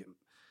maybe look at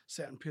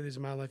certain periods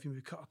of my life and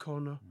maybe cut a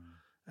corner,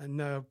 and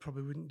now I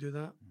probably wouldn't do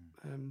that.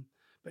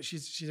 But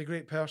she's a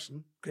great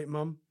person, great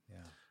mum.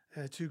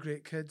 2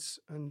 great kids,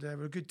 and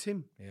we're a good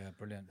team. Yeah,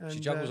 brilliant. And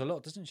she juggles a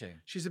lot, doesn't she?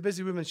 She's a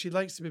busy woman. She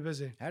likes to be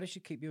busy. How does she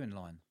keep you in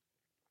line?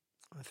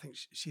 I think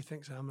she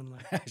thinks I'm in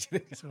line.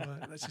 So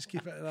let's just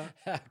keep it at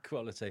that.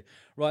 Quality.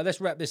 Right, let's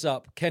wrap this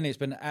up. Kenny, it's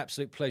been an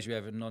absolute pleasure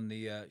having on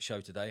the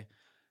show today.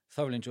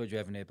 Thoroughly enjoyed you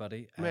having here,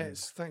 buddy. Mate,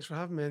 thanks for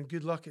having me, and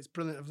good luck. It's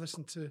brilliant. I've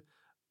listened to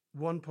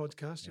one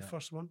podcast, your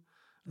first one.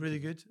 Really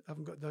good. I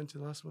haven't got down to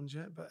the last ones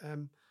yet, but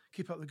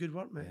keep up the good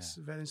work, mate. It's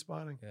very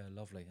inspiring. Yeah,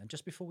 lovely. And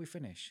just before we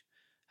finish,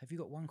 have you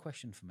got one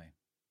question for me?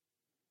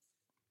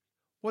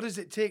 What does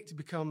it take to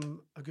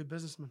become a good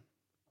businessman?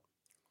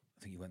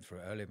 I think you went through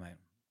it earlier, mate.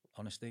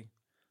 Honesty,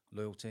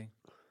 loyalty,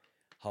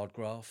 hard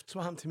graft. That's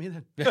what happened to me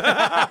then.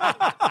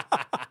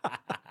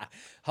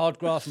 Hard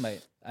graft,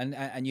 mate.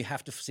 And you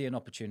have to see an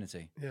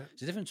opportunity. Yeah. It's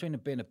the difference between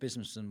being a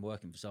businessman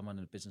working for someone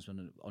and a businessman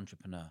and an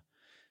entrepreneur.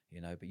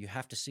 But you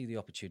have to see the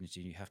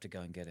opportunity and you have to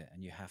go and get it,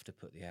 and you have to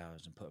put the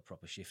hours and put a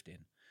proper shift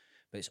in.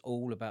 But it's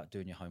all about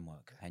doing your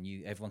homework, and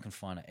everyone can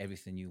find out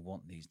everything you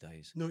want these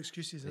days. No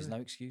excuses. There's no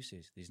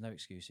excuses. There's no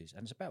excuses.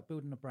 And it's about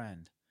building a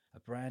brand.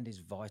 A brand is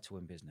vital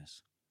in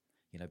business.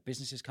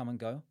 Businesses come and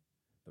go,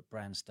 but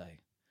brands stay.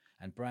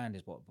 And brand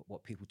is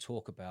what people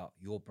talk about,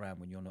 your brand,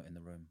 when you're not in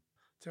the room.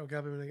 Tell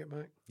Gabby when I get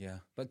back. Yeah.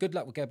 But good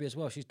luck with Gabby as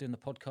well. She's doing the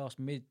podcast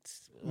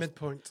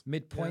Midpoint.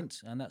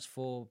 Midpoint, and that's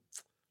for...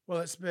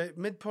 Well, it's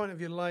midpoint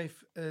of your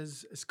life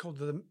it's called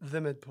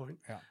the midpoint.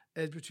 Yeah.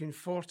 It's between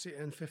 40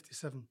 and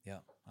 57. Yeah.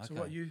 Okay. So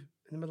what are you in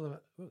the middle of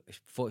it?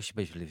 40.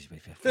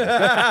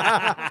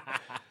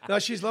 No,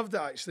 she's loved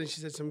it actually.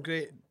 She's had some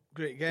great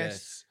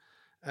guests.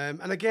 Yes.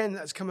 And again,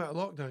 that's come out of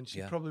lockdown.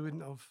 She probably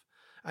wouldn't have.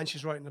 And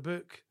she's writing a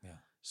book. Yeah.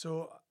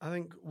 So I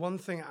think one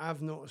thing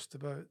I've noticed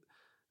about,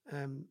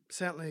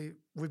 certainly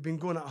we've been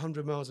going at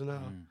 100 miles an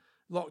hour.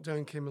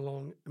 Lockdown came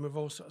along, and we've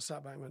all sort of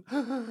sat back and went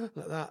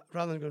like that,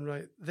 rather than going,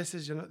 right,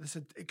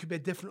 it could be a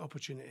different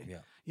opportunity. Yeah.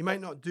 You might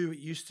not do what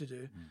you used to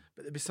do,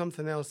 but there'd be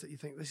something else that you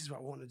think, this is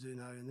what I want to do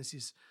now, and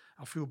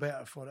I'll feel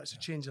better for it. It's a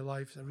change of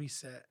life, it's a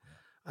reset. Yeah.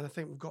 And I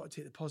think we've got to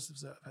take the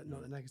positives out of it,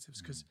 not the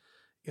negatives, because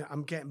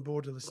I'm getting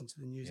bored of listening to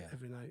the news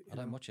every night. I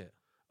don't watch it.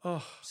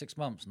 Oh, 6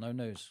 months, no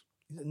news.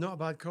 Not a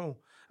bad call.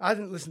 I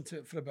didn't listen to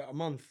it for about a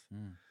month,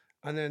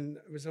 and then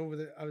I was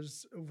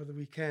over the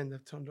weekend. I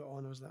turned it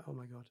on. I was like, oh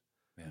my God.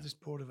 Yeah. I'm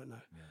just bored of it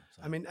now. Yeah,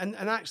 I mean, and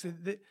actually,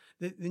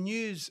 the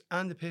news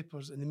and the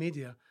papers and the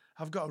media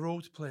have got a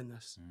role to play in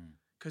this,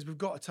 because we've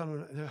got to turn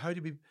on it. How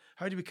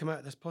do we come out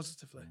of this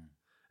positively?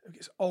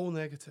 It's all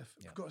negative.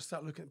 We've got to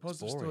start looking at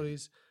positive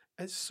stories.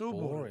 It's so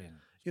boring.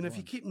 If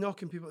you keep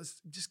knocking people,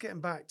 it's just getting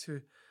back to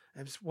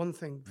just one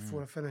thing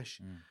before I finish.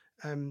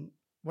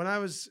 When I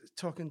was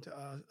talking to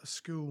a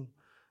school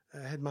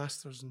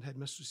headmasters and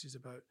headmistresses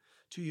about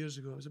 2 years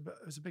ago, it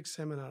was a big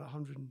seminar,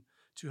 100 and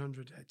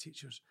 200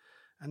 teachers.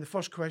 And the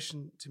first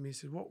question to me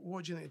said,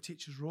 what do you think a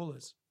teacher's role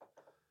is?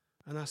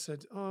 And I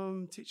said,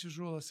 teacher's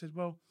role. I said,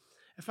 well,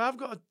 if I've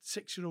got a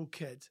 6-year-old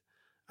kid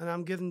and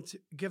I'm giving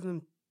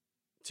them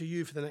to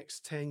you for the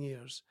next 10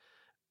 years,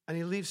 and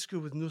he leaves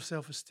school with no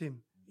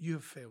self-esteem, you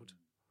have failed.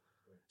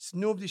 So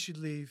nobody should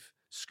leave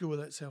school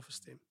without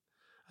self-esteem.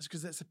 That's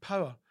because that's the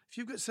power. If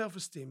you've got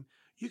self-esteem,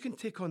 you can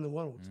take on the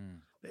world.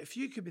 But if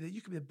you could be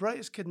the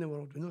brightest kid in the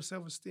world with no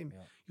self-esteem,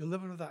 you'll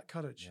never have that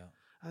courage. Yeah.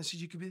 And I said,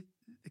 you could be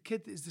the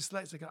kid that is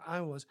dyslexic like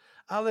I was.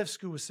 I left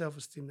school with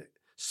self-esteem that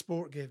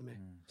sport gave me.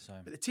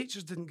 But the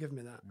teachers didn't give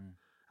me that.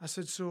 I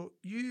said, so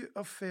you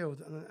have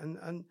failed.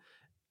 And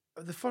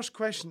the first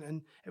question,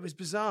 and it was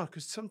bizarre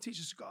because some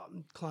teachers got up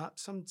and clapped,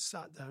 some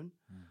sat down,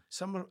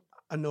 some were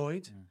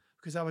annoyed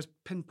because I was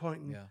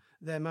pinpointing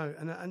them out.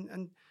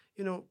 And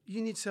you know,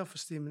 you need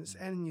self-esteem, and it's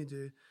anything you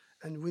do.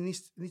 And we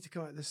need to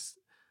come out of this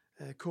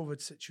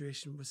COVID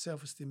situation with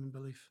self-esteem and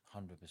belief.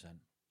 100%.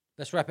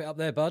 Let's wrap it up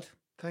there, bud.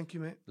 Thank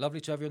you, mate.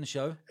 Lovely to have you on the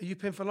show. Are you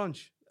paying for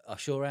lunch? I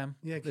sure am.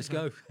 Yeah, let's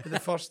go. For the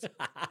first.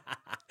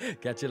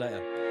 Catch you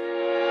later.